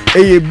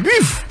 a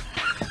beef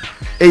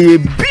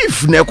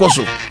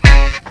nekoso.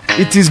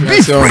 It is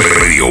beef.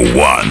 Radio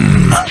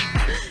 1.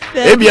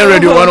 ABN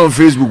Radio 1 on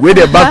Facebook. Where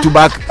they back to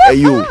back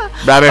you.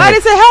 But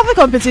it's a healthy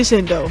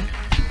competition though.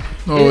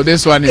 Oh,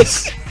 this one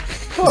is.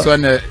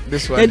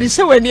 This one. And you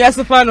show when you ask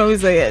the fan of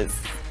say yes.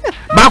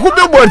 Baku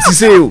billboard to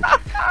say you.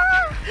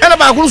 And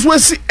about who's we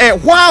see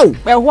wow.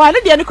 But why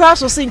did the crowd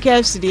so sing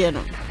KFC there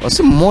no? It's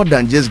more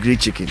than just great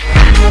chicken.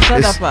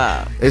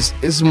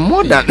 It's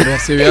more than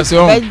serious.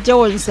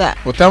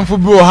 What time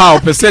football how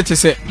percentage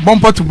say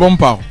bumper to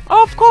bumper.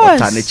 Of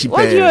course.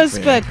 What do you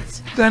expect?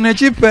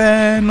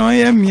 No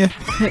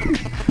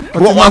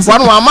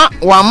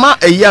Wama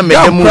a year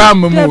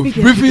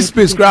briefing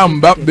space cram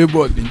back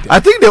billboard. I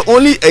think the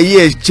only a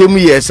year chemu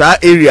yes our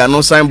area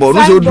no signboard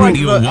no so do. Of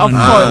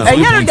course. A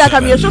year that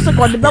can be a show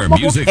for the baba.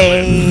 For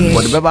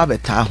the baba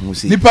beta who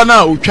say. Nipa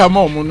na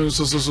uchama omo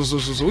so.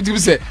 What do you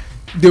say?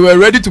 They were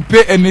ready to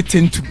pay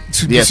anything to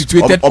be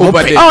situated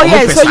over there. Oh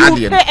yes, so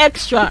you pay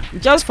extra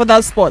just for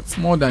that spot.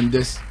 More than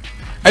this.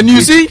 And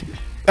you see,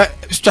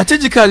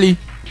 strategically,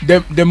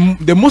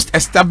 the most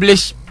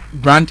established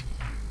brand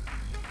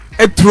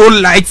throw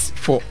lights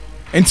for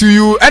until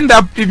you end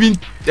up even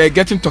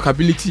getting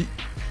talkability.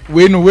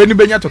 When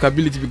benya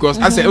talkability because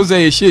as I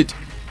say a shade.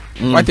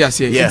 What I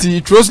say,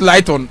 it throws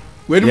light on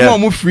when more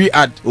move free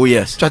ad. Oh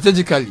yes,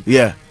 strategically.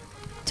 Yeah,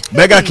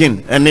 Burger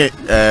King and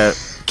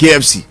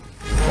KFC.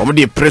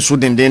 Omudi press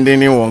with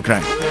den one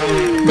crime.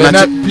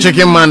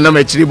 Chicken man na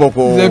mechiri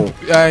boko.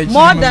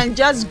 More than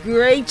just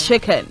great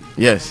chicken.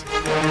 Yes.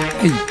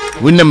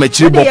 We na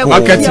mechiri boko.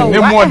 Marketing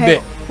no more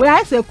there. We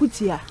I say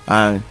kutia.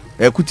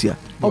 Kutia.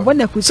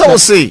 So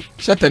say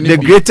the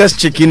greatest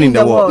chicken in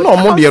the world. No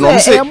more than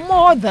say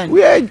more than.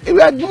 We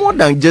are more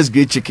than just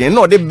great chicken.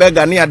 No, the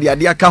burger near the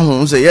idea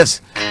can say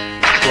yes.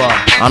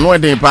 Wow. I know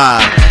they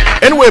pa.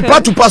 Anyway,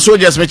 part to pass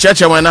soldiers, me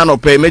church and no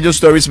pay major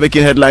stories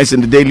making headlines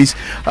in the dailies.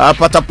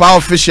 Patapa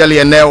officially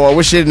and now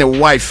wishing a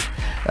wife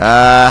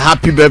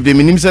happy birthday.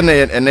 Me nimsa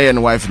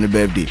and wife in the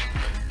birthday.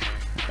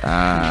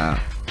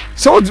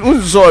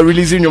 So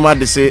releasing your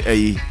mother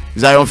say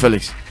Zion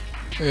Felix.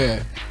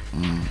 Yeah.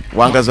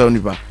 One gaza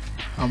uniba.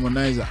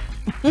 Harmonizer.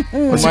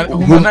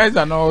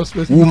 Humanizer no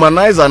special.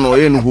 Humanizer no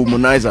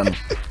humanizer no.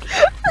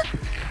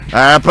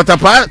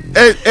 Patapa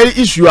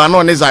issue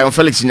anon is Zion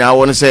Felix now. I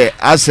want to say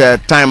as a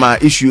time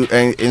issue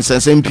in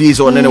same piece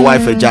on any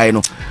wife a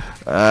Jino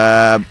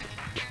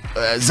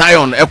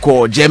Zion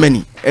Echo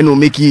Germany and will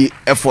make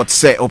effort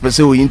say or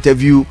pursue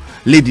interview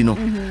lady no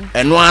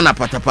and one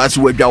Patapa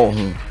we go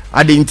home.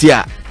 I didn't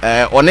hear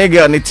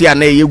Onega Netia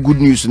ne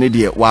good news in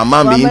the while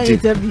mammy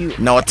interview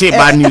now take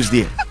bad news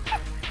there.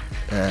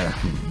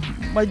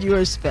 What do you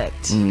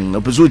expect?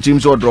 No pursue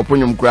James or drop on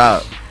your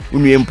crowd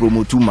when we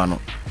promote 2 man.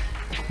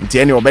 Nti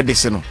ene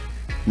obedese no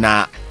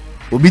na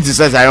obi ti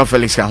say Zion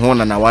Felix ka ho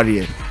na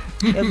warrior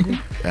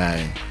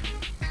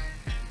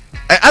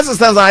as it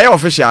stands are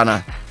official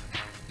na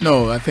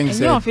no I think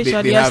so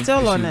they are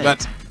still on it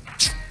but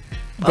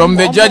from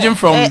the judging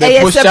from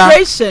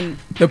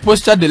the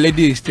posture the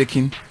lady is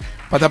taking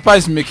Patapa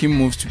is making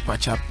moves to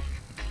patch up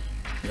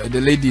the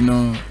lady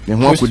no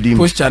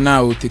posture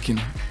now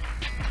taking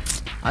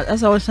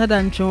as I was said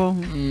and show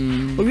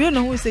we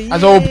know who say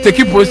as I will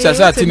take posture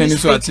at in any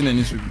so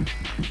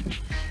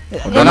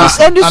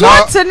and you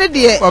saw tene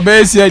there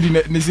obesi adi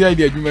nisi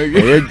adi adwuma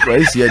wie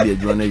obesi adi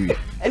adwuma wie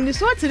and you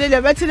saw tene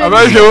there better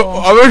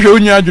obehwe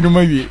onya adwuma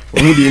wie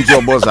onu di nti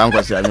obo za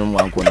nkwase anwum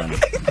anko na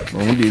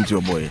onu di nti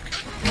obo ye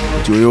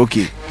to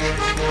okay.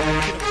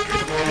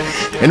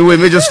 Anyway,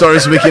 major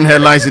stories making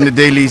headlines in the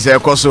dailies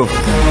koso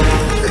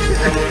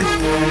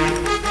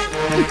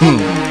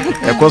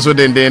koso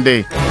den in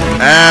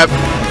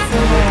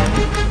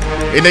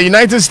the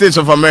United States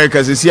of America,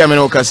 you see,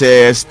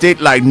 a state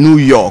like New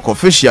York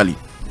officially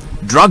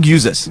drug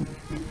users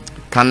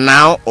can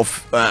now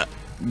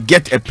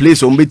get a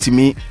place on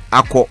me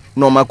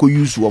normal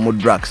use more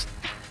drugs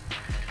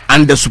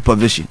under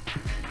supervision.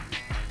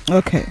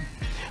 Okay.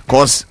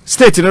 Cause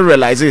state didn't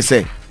realize they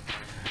say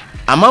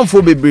a man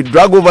for baby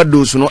drug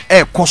overdose no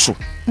koso.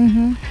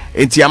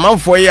 Enti a man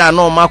for ya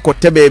no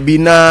makote baby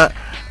na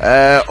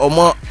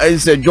omo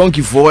is a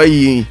junkie for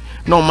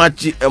no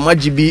match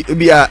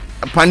be a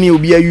pani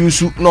obi a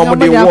use no mo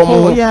de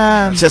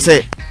warm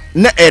say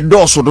na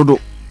dose dodo.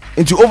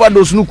 Into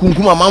overdose no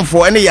kunkum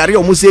amanfo ene yare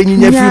o mo se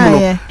nyinya film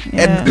no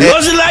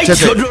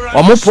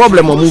omo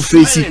problem o mo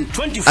face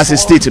as a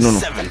state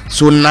no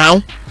so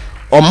now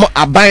omo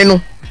aban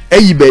no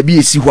ayi ba bi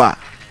esi ho a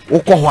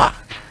wokọ ho a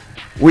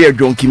we are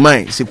donkey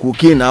man se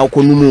cocaine na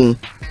akonu mu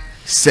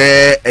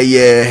se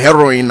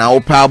heroin na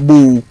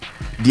opabu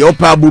de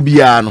opabu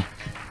bia no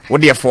wo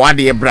de forward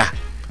e bra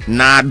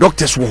na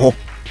doctors wo ho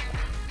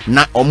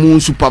na omo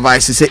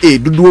supervise se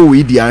dudu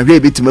we di anhwe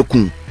betima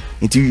kun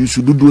nti you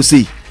should do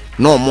say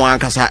no more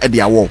ankasa e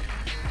dia wo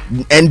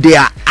and they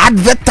are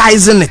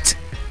advertising it.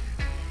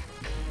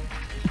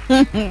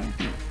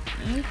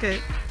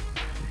 Okay.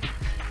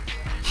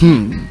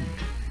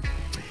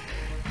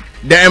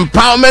 The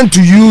empowerment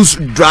to use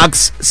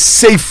drugs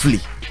safely,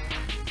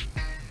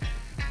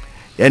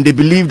 and they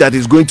believe that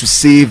it's going to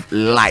save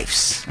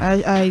lives.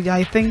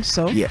 I think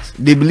so. Yes,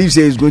 they believe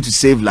it's going to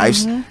save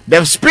lives.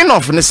 The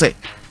spin-off and say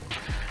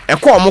a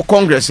more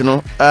Congress, you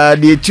know,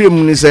 the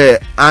chairman say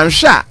I'm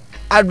sure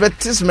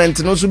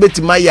advertisement no so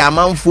beti my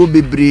man for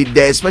be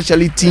there,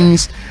 especially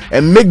teens,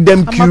 and make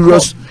them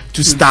curious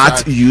to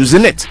start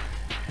using it.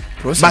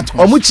 But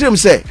omuchirem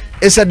say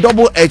it's a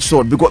double-edged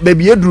sword because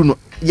baby edru no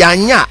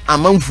yanya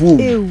amanfo.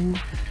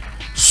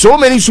 So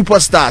many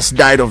superstars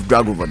died of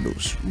drug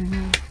overdose.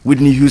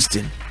 Whitney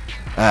Houston,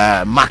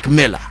 Mac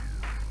Miller,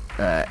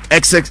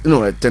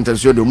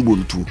 Tentation de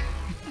Mbuntu.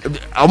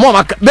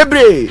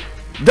 Bebre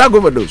drug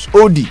overdose.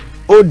 OD.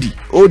 odi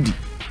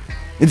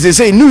it's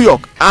say New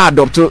York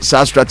adopt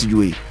sa strategy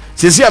way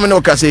say am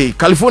no ka say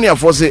California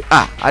for say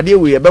ade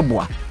we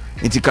ebeboa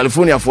into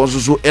California for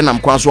so enam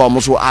kwan so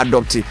almost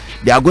adopt it.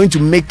 They are going to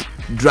make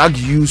drug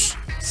use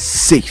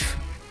safe.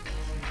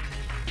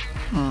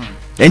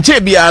 And che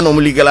bia no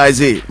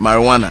legalize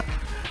marijuana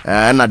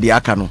na de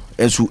aka no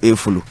enso e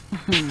follow.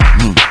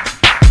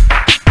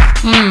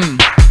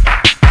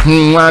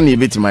 Money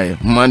bit my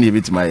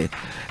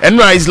and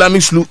no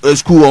Islamic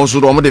school also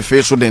do the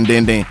face so den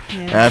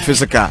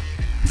physical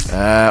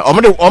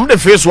the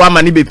face one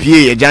money be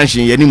pay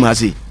junction ye nim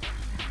hase.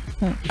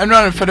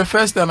 And for the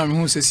first time I'm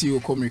who say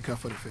CEO Comerica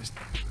for the first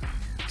time.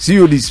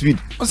 CEO the speed.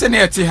 O say na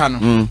eti ha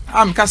no.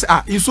 Am ka say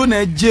you so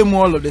na jam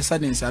all of the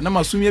sudden say na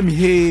masumi me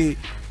hey.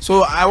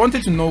 So I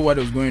wanted to know what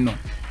was going on.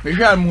 Me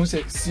hwe am who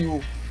say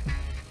CEO.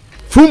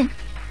 Fum.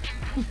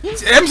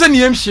 I'm saying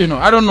him no.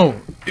 I don't know.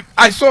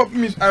 I saw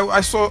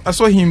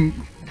him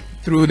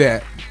through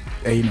the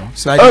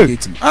sliding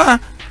gating.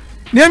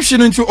 Name she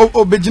into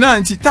obejina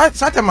anti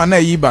satama na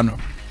yiba no.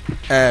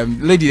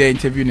 Lady they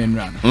interviewing in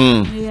Rana.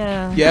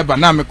 Yeah, but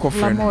now me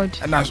friend.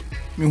 And I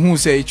me who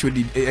say it should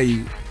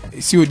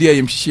COD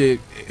am share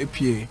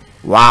APA.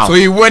 Wow. So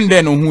he went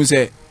there no who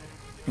say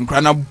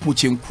nkrana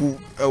puchenku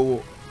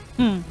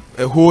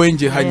a whole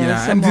angel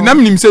hanyina. And the name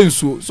him say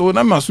so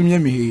na masumye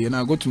me here and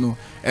I got to know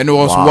and it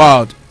was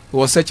wild. It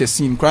was such a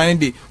scene crying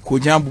the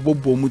Kojam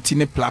Bobo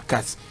Mutine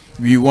placards.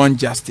 We want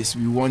justice.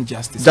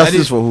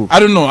 Justice for who? I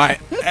don't know. I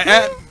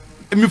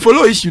me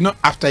follow issue not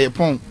after a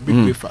pound big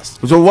breakfast.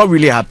 So what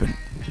really happened?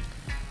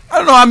 I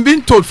don't know. I'm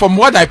being told from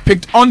what I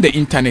picked on the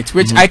internet,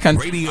 which I can.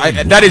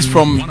 That is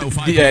from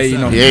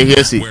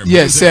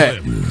Yes, sir.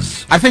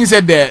 I think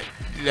said the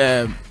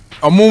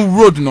Amon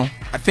road no.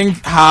 I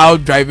think how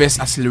drivers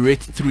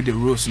accelerate through the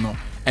roads no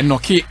and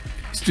knock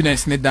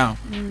students net down.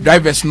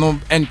 Drivers no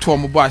and to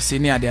mobile say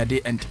near their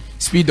day and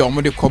speed or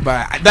more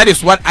cover. That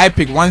is what I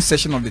picked. One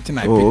session of the thing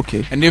I picked.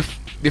 Okay. And if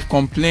they've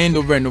complained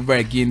over and over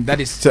again, that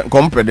is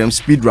compare them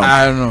speed run.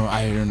 I don't know.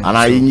 And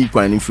I need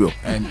quite info.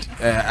 And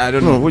I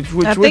don't know which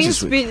is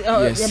speed.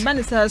 Yes. Your band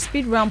is a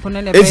speed ramp on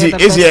any. What's the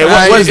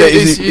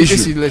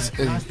issue?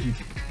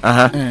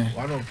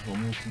 One of the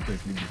most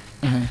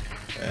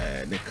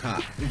the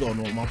car is on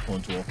normal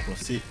point to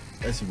cross it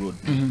as road.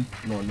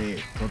 No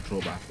need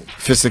control back.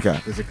 Physical.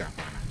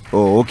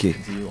 Oh, okay.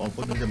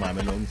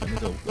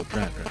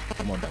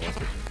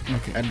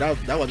 And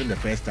that wasn't the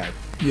first time.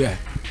 Yeah.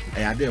 I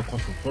had a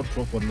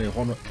control for the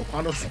honor.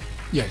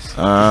 Yes.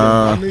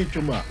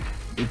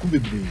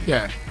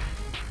 Yeah.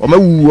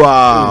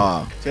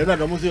 Wow. Say that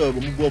almost at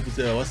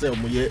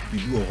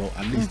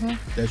least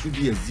there should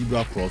be a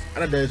zebra cross.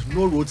 And there's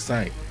no road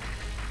sign.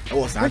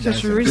 Light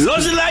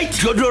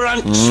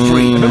deodorant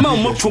spray.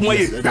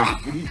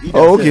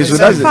 Oh, okay. So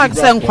that's the fact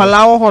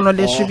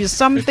there should be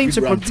something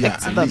to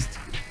protect them.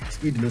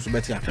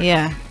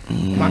 Yeah.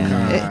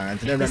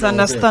 It's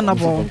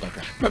understandable.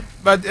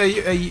 But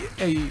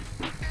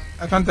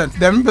accountant,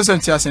 the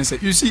represent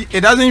you see,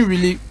 it doesn't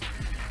really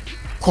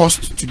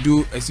cost to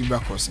do a zebra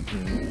crossing.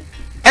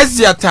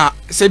 Eziata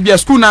say be a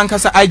school na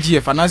nkasa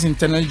IGF and as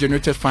internally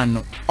generated fund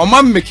no.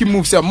 Oma make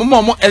move say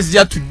mo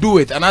Ezia to do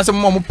it and as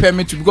mo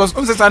permit to because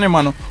on say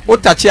animal no o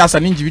touch as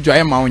an individual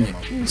e ma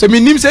onye. So me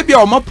nim say be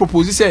oma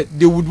propose say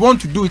they would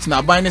want to do it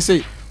na ban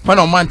say when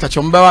a man touch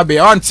umbrella be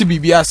on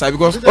TBB aside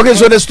because okay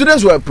so the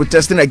students were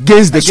protesting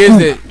against the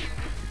school.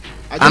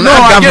 And no,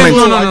 government.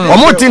 No.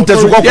 Omo think to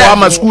go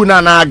for school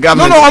na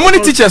government. No, I'm only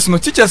teachers no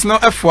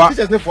F4.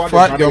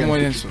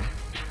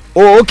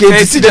 Oh, okay.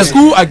 The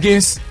school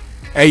against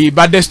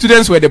but the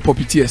students were the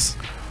puppeteers.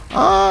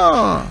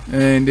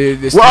 And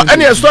the well,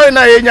 any story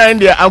na in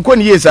India I'm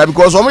going yes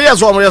because omo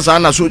yes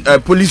na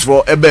police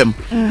for EBM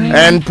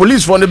and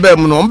police for the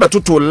EBM no better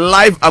to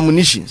live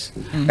ammunitions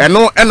and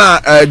no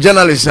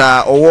journalist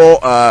or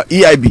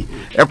EIB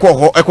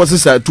eko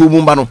sister to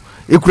mumba no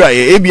ekura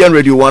ABN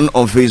Radio 1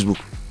 on Facebook.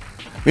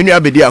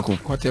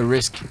 What a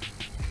risk.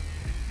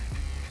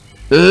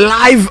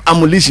 Live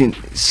ammunition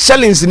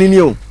selling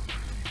in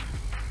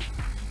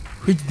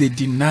which they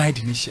denied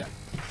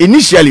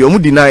initially omu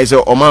deny say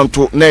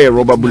omanto na a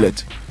rubber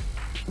bullet.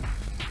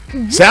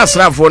 Say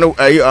asrafo no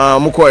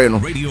mukoye no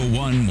Radio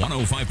 1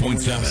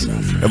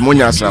 105.7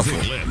 emunya asrafo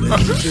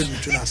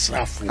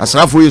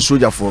asrafo ye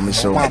soldier for me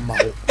so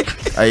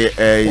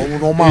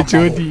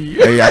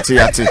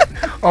yate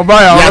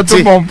oba ya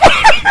auto bomb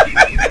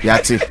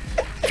yate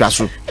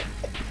twaso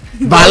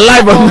ba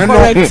live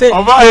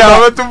oba ya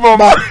auto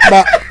bomb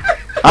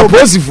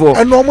aposifo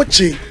eno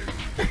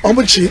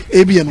omuchi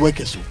ABN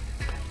workers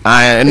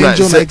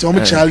Angel night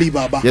omuchi Ali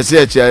Baba yes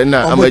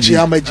na amaji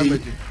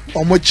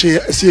omuchi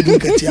Sedu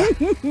Katia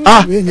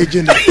we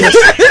nyeje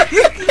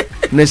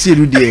na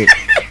Sedu die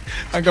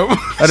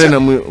ada na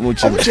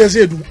muchi omuchi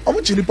Sedu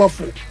omuchi lipa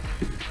fo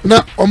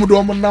na omudo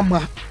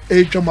omunama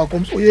etwa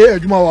kom so ye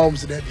adwuma wa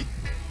omse dabi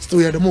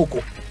still ye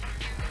demoko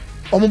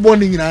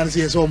omuboni nyina na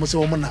se omo se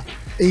omo na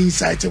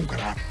insight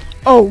mkara.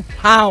 Oh,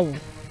 how?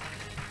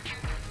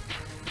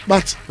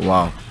 But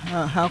wow.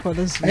 How could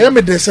this be? I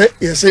am say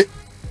yes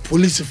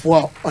police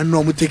for and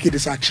no take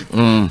this action.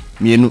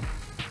 Mienu.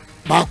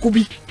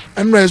 Bakubi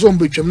and no on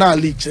between now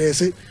leak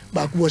say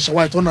Baku was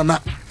white on na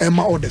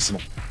Emma orders no.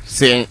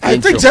 Saying I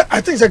think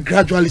that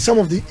gradually some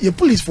of the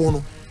police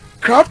for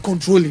crowd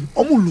controlling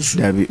almost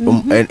and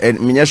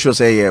Minya sure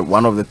say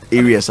one of the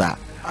areas are.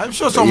 I'm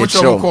sure so much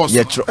of course.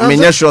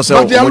 Minya sure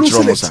say they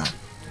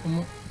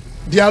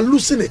are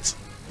losing it.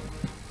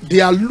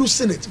 They are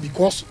losing it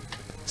because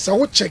so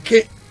what check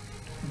it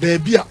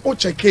baby o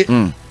check it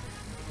and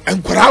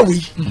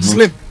Kwarawi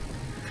Slim.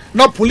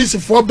 Not police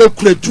for be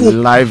create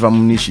live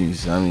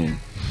ammunitions. I mean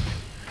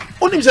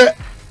only say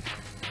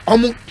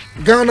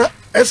Ghana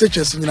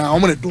SHS now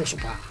I'm gonna do so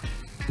far.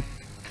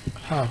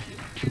 How?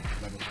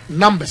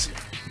 Numbers.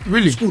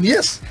 Really? School,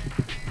 yes.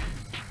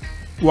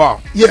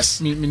 Wow.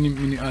 Yes. I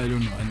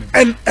don't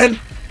know. And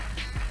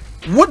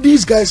what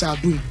these guys are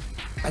doing,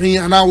 I mean,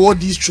 and now what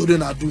these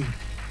children are doing,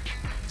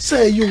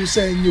 saying you,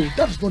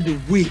 that is not the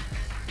way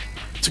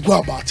to go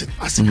about it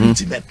as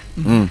security men.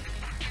 No,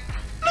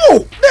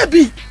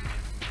 maybe.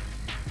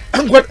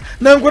 And what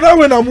now?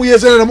 When I'm here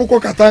saying I'm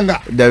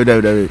Katanga.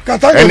 David.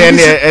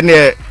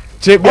 Katanga.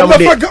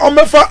 And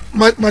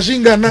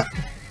machine gun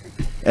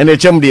and a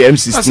chum the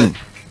M16.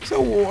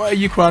 So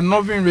you cry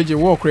nothing region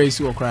war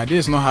crazy or cry. This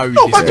is not how you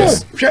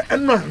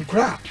and man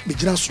cry the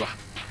Jinasra.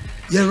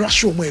 Yeah,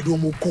 Russia my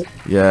domoko.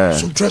 Yeah.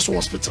 Some dress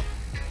hospital.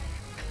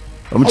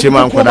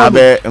 Chima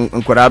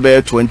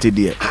Nkwabe 20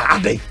 dear.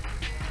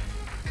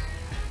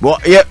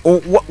 But yeah,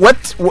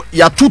 what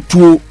ya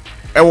tutu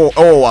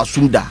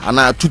asunda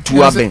ana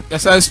tutu aben.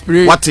 That's a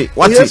spirit. What it?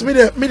 Yes,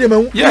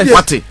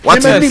 what it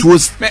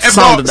was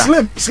sound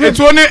that. It's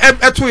only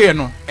a 2 year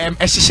no.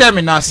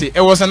 Me nasi.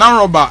 It was an armed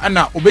robber and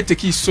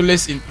obeteki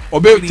solace in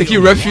obeteki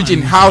refuge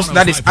in house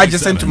that is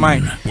adjacent to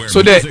mine.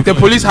 So the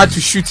police had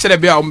to shoot said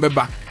be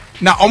ombeba.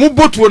 Now omu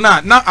boat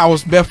now I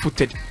was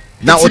barefooted.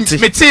 Now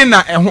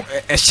metina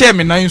a share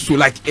me now so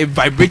like it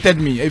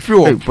vibrated me. If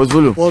you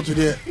what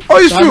today? Oh,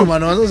 it's true.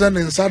 Man, I was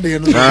on Saturday.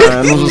 No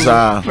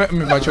sir.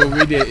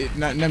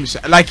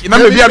 Like now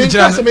maybe I'm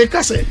just make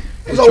us say.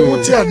 So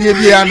what here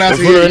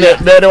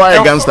there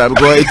why gangster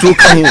because it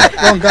took him.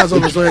 One guys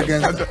always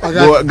against.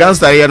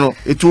 Gangster here no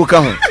it took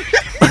him.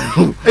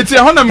 It's a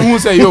honor who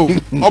say yo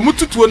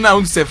omututu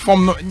na say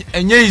form no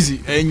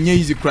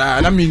easy cry.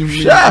 I mean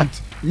easy.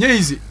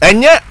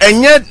 Enye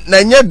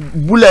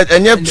bullet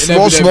enye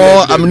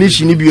small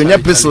ammunition ni bi enye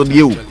pistol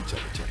bi o.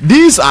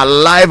 These are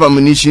live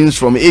ammunitions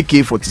from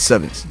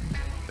AK-47s.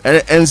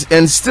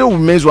 And still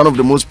remains one of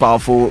the most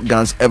powerful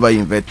guns ever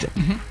invented.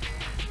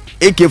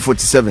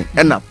 AK-47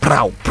 and a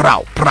prow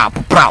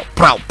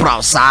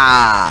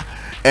sa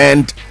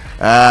and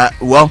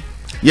well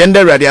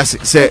yende ready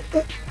say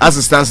as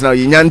it stands now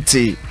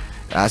yinyanti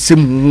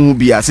semu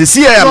bia se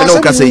see am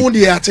no ka say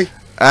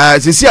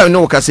se see am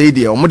no ka say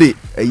dey omode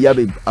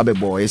yabe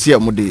abebo se see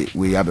omode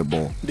we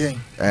abebo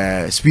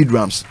speed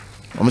ramps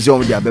omode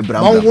omode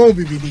abebra won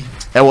bibili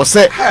e wo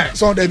say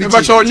so dey be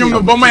nyum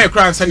no bomma e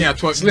kran sani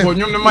ato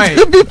nyum no mai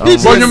nyum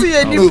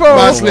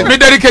me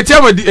dedicate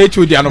am di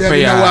HOD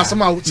anope ya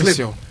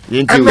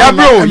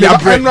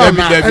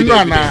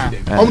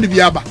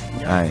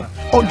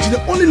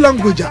the only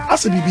language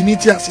as a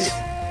bibiniti as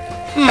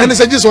and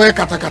it's just one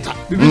katakata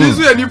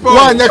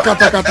one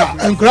katakata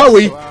and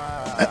croway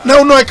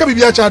no I can't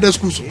be a child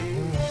school so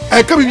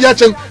I can't be a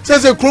child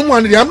says a chrome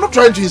one. I'm not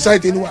trying to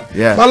incite anyone,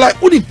 but like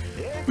Udi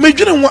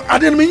major I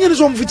didn't mean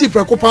some 50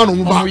 precopano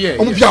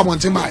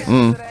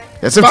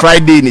it's a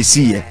Friday in the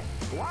sea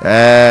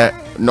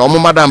no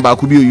madam ba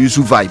could be use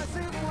vibe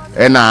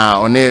and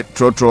on a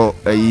trotro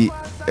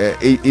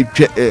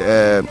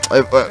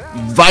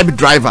vibe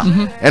driver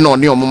and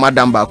on your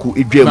madam baku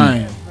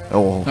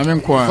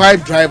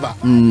vibe driver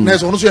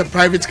there's also a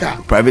private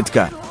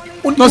car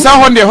no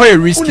sound on the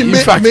risky in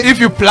fact if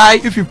you apply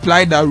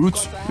that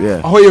route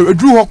you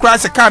drew her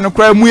crash a car no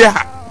cry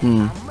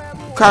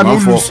car no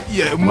lose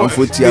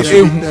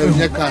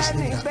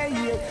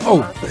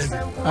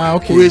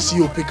okay we see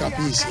you pick up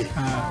easy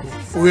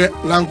we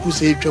lanku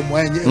say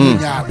twemwanye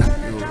nyada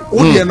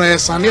odi no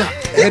yesane a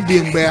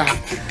edin be a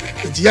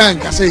Dian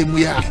can say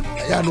Muya,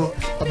 Yano,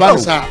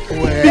 Abansa,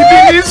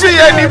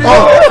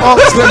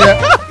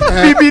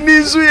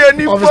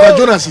 Officer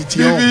Jonas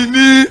City,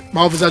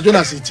 Officer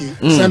Jonas City,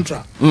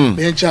 Central,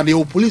 Bencha, the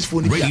old police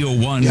phone, they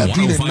are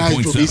doing a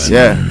night to this.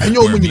 And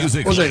your money,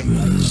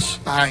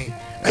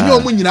 and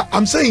your money,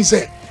 I'm saying,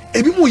 say,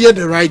 if you hear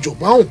the right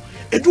job,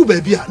 it do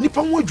baby,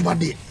 Nippon would my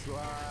day.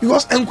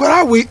 Because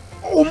enquire we,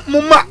 oh,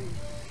 Mama,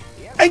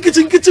 and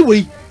getting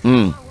away.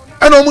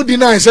 And I'm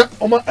deny, sir.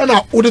 And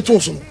I would have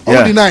told you.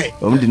 I'm deny,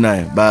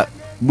 but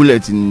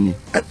bullet in.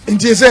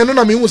 And she said,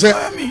 no, I mean, was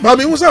but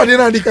me was out in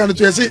the kind of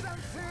say,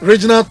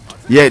 regional.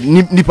 Yeah,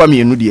 Nipa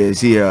me no dey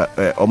say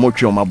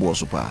omo my boss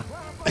super.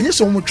 And you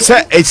so much.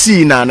 Say I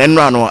see na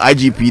run on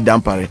IGP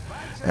Dampare.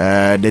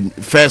 The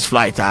first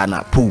flight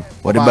na pool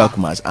or the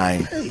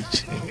ABN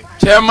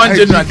Chairman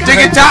General,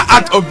 Digital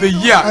Art of the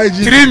Year,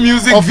 3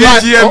 music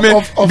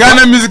VGM,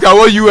 Ghana Music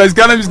Award US,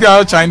 Ghana Music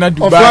Award China,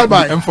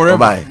 Dubai, and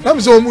forever. Let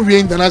me say we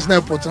international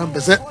important,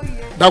 but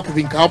that could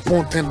be in our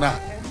point now.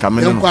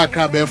 Kameno. Dem kwa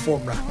Accra be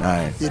form na.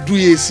 Aye. Ye do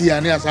ye see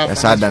ani asa.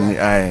 Asa da ni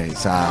aye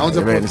sa.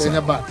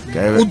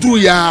 Udru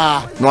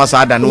ya. No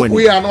asa da no wani.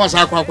 We ya no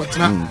asa akwa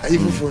kwatena ayi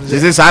fufu.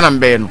 This ana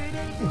mbe no.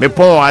 Me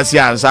pon asi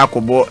ansa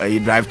akobo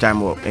drive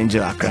time of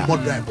ANGELONLINE. Mo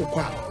drive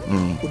okwa.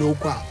 Ode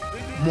okwa.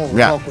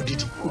 Mo akodi.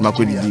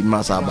 Makodi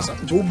masaba.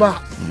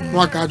 Tuba.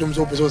 No aka jom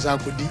so peso sa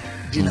akodi.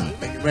 Dina.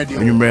 Ready.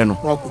 Enyumre no.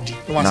 No akodi.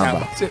 No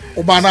masaba.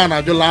 Oba na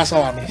na jo last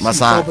hour no.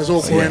 Masa.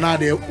 Peso ko na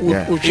de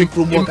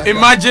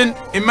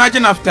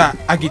Imagine after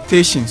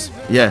agitations.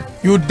 Yeah.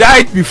 You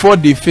died before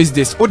they face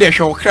this. Oh, they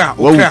show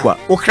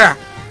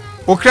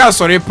okra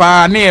sorry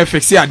pa na e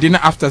fix ya dinner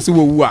after so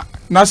wo a.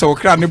 Na so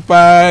okra ne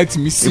pa ti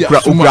misi a.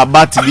 Okra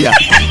bat bia.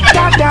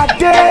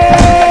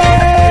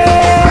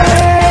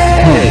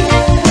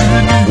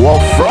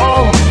 What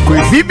from?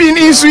 Bibi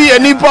ni su ye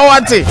ni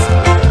pawate.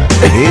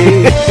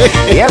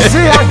 Yes, I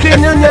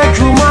can nya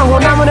djuma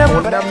honam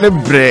ne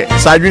bre.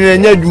 Sadwene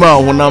nya djuma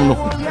honam no.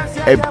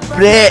 E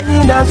bre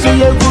na so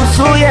ye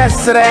gusu ye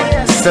sra.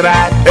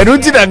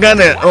 Eruti da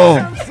Ghana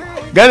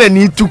Ghana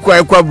ni tu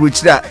kwa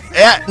bruchira.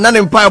 Na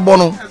ne mpa ebo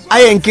no.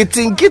 Aye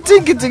nkiti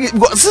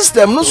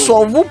system no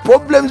solve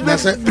problems be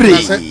bre.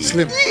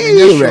 Slim.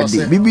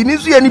 Bibi ni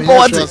su ye ni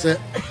pawate.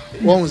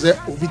 Won ze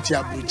obi ti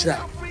abruchira.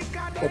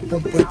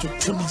 Opompo to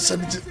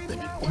 2070.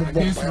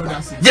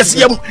 Yes,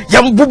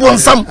 yam bubu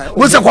nsam.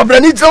 We say kwabra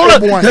ni tro na.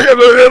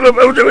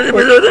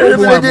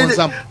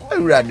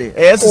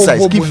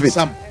 Exercise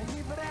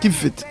keep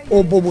fit.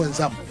 Oh bubu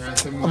nsam.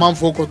 Amam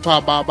foko to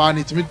aba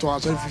ni timi to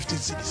 50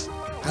 cities.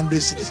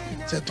 100 cities.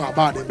 Say to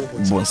aba de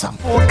bubu nsam.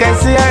 Okay,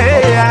 see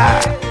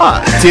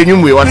ah,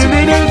 tenyu we want.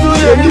 Bibi ni su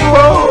ye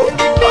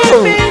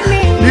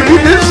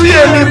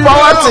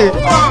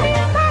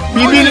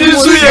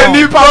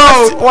ni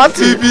power. What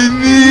bibi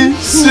ni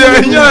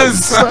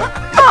nyansa.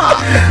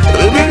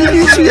 Bibi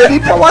ni su ye ni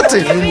power.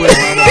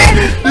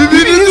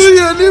 Bibi ni su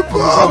ye ni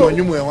power.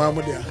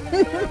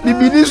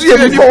 Bibi ni su ye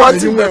ni power.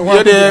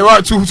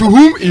 To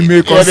whom he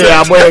may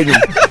concern.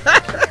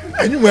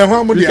 You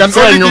can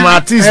say you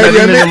artist na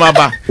ni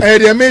maba.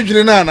 Dey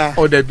major na na.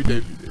 Oh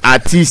David.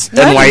 Artist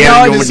and why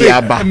you dey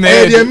aba.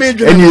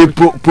 Any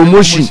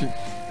promotion.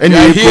 And you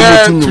are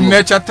here to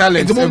nurture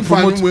talent and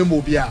promote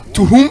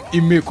to whom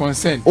it may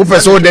concern. O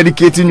person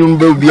dedicating you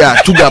be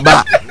to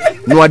gaba.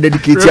 No are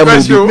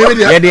dedicated you.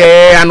 Ye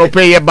dey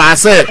anope ye ba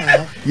say.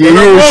 Ye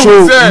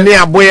show ni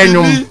aboye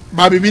nyum.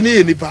 Ba bibi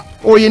ni nipa.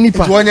 O ye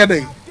nipa. To onya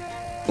dey.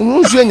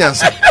 Onu su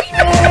enyansa.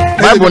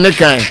 Bible ne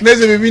kan.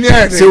 Neze bibi ni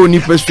ayi. Say oni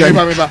pesu.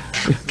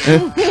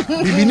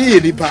 Bibi ni ye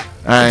nipa.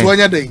 To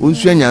onya dey. O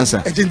su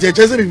enyansa.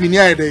 Echenche bibi ni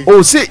ayi dey.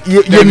 O say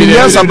ye ni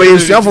nyansa ba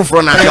yesu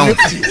afoforo na kan.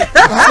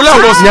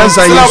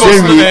 Nyansa yesu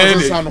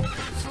ewie.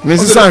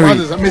 Mesi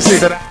sanri.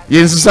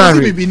 Yesu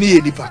sanri. Bibi ni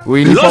ye nipa. O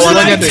nipa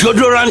wala dey. O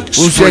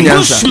su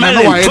enyansa.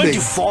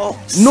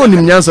 No ni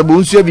nyansa ba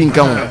o su abi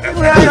nkan ho.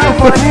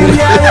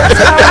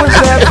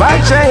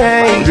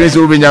 Grace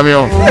will be nyame.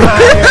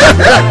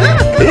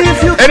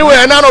 Anyway,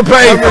 I now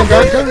pay.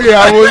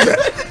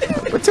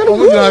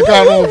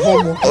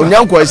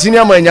 Onyanko,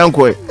 senior man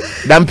yanko.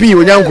 Dampi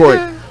onyanko.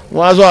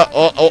 Wazo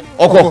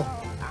oko.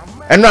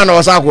 Eno na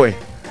wasako.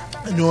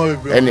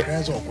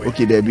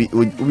 Okay, there be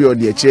we are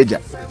the changer.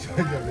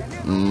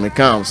 Me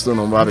can still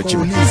no bother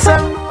you.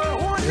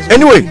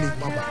 Anyway,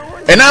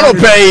 and I now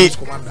pay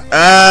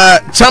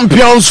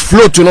champions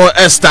float to no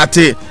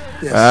started.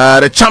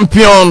 The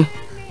champion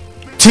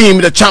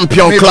team, the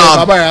champion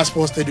club.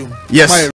 Stadium. Yes.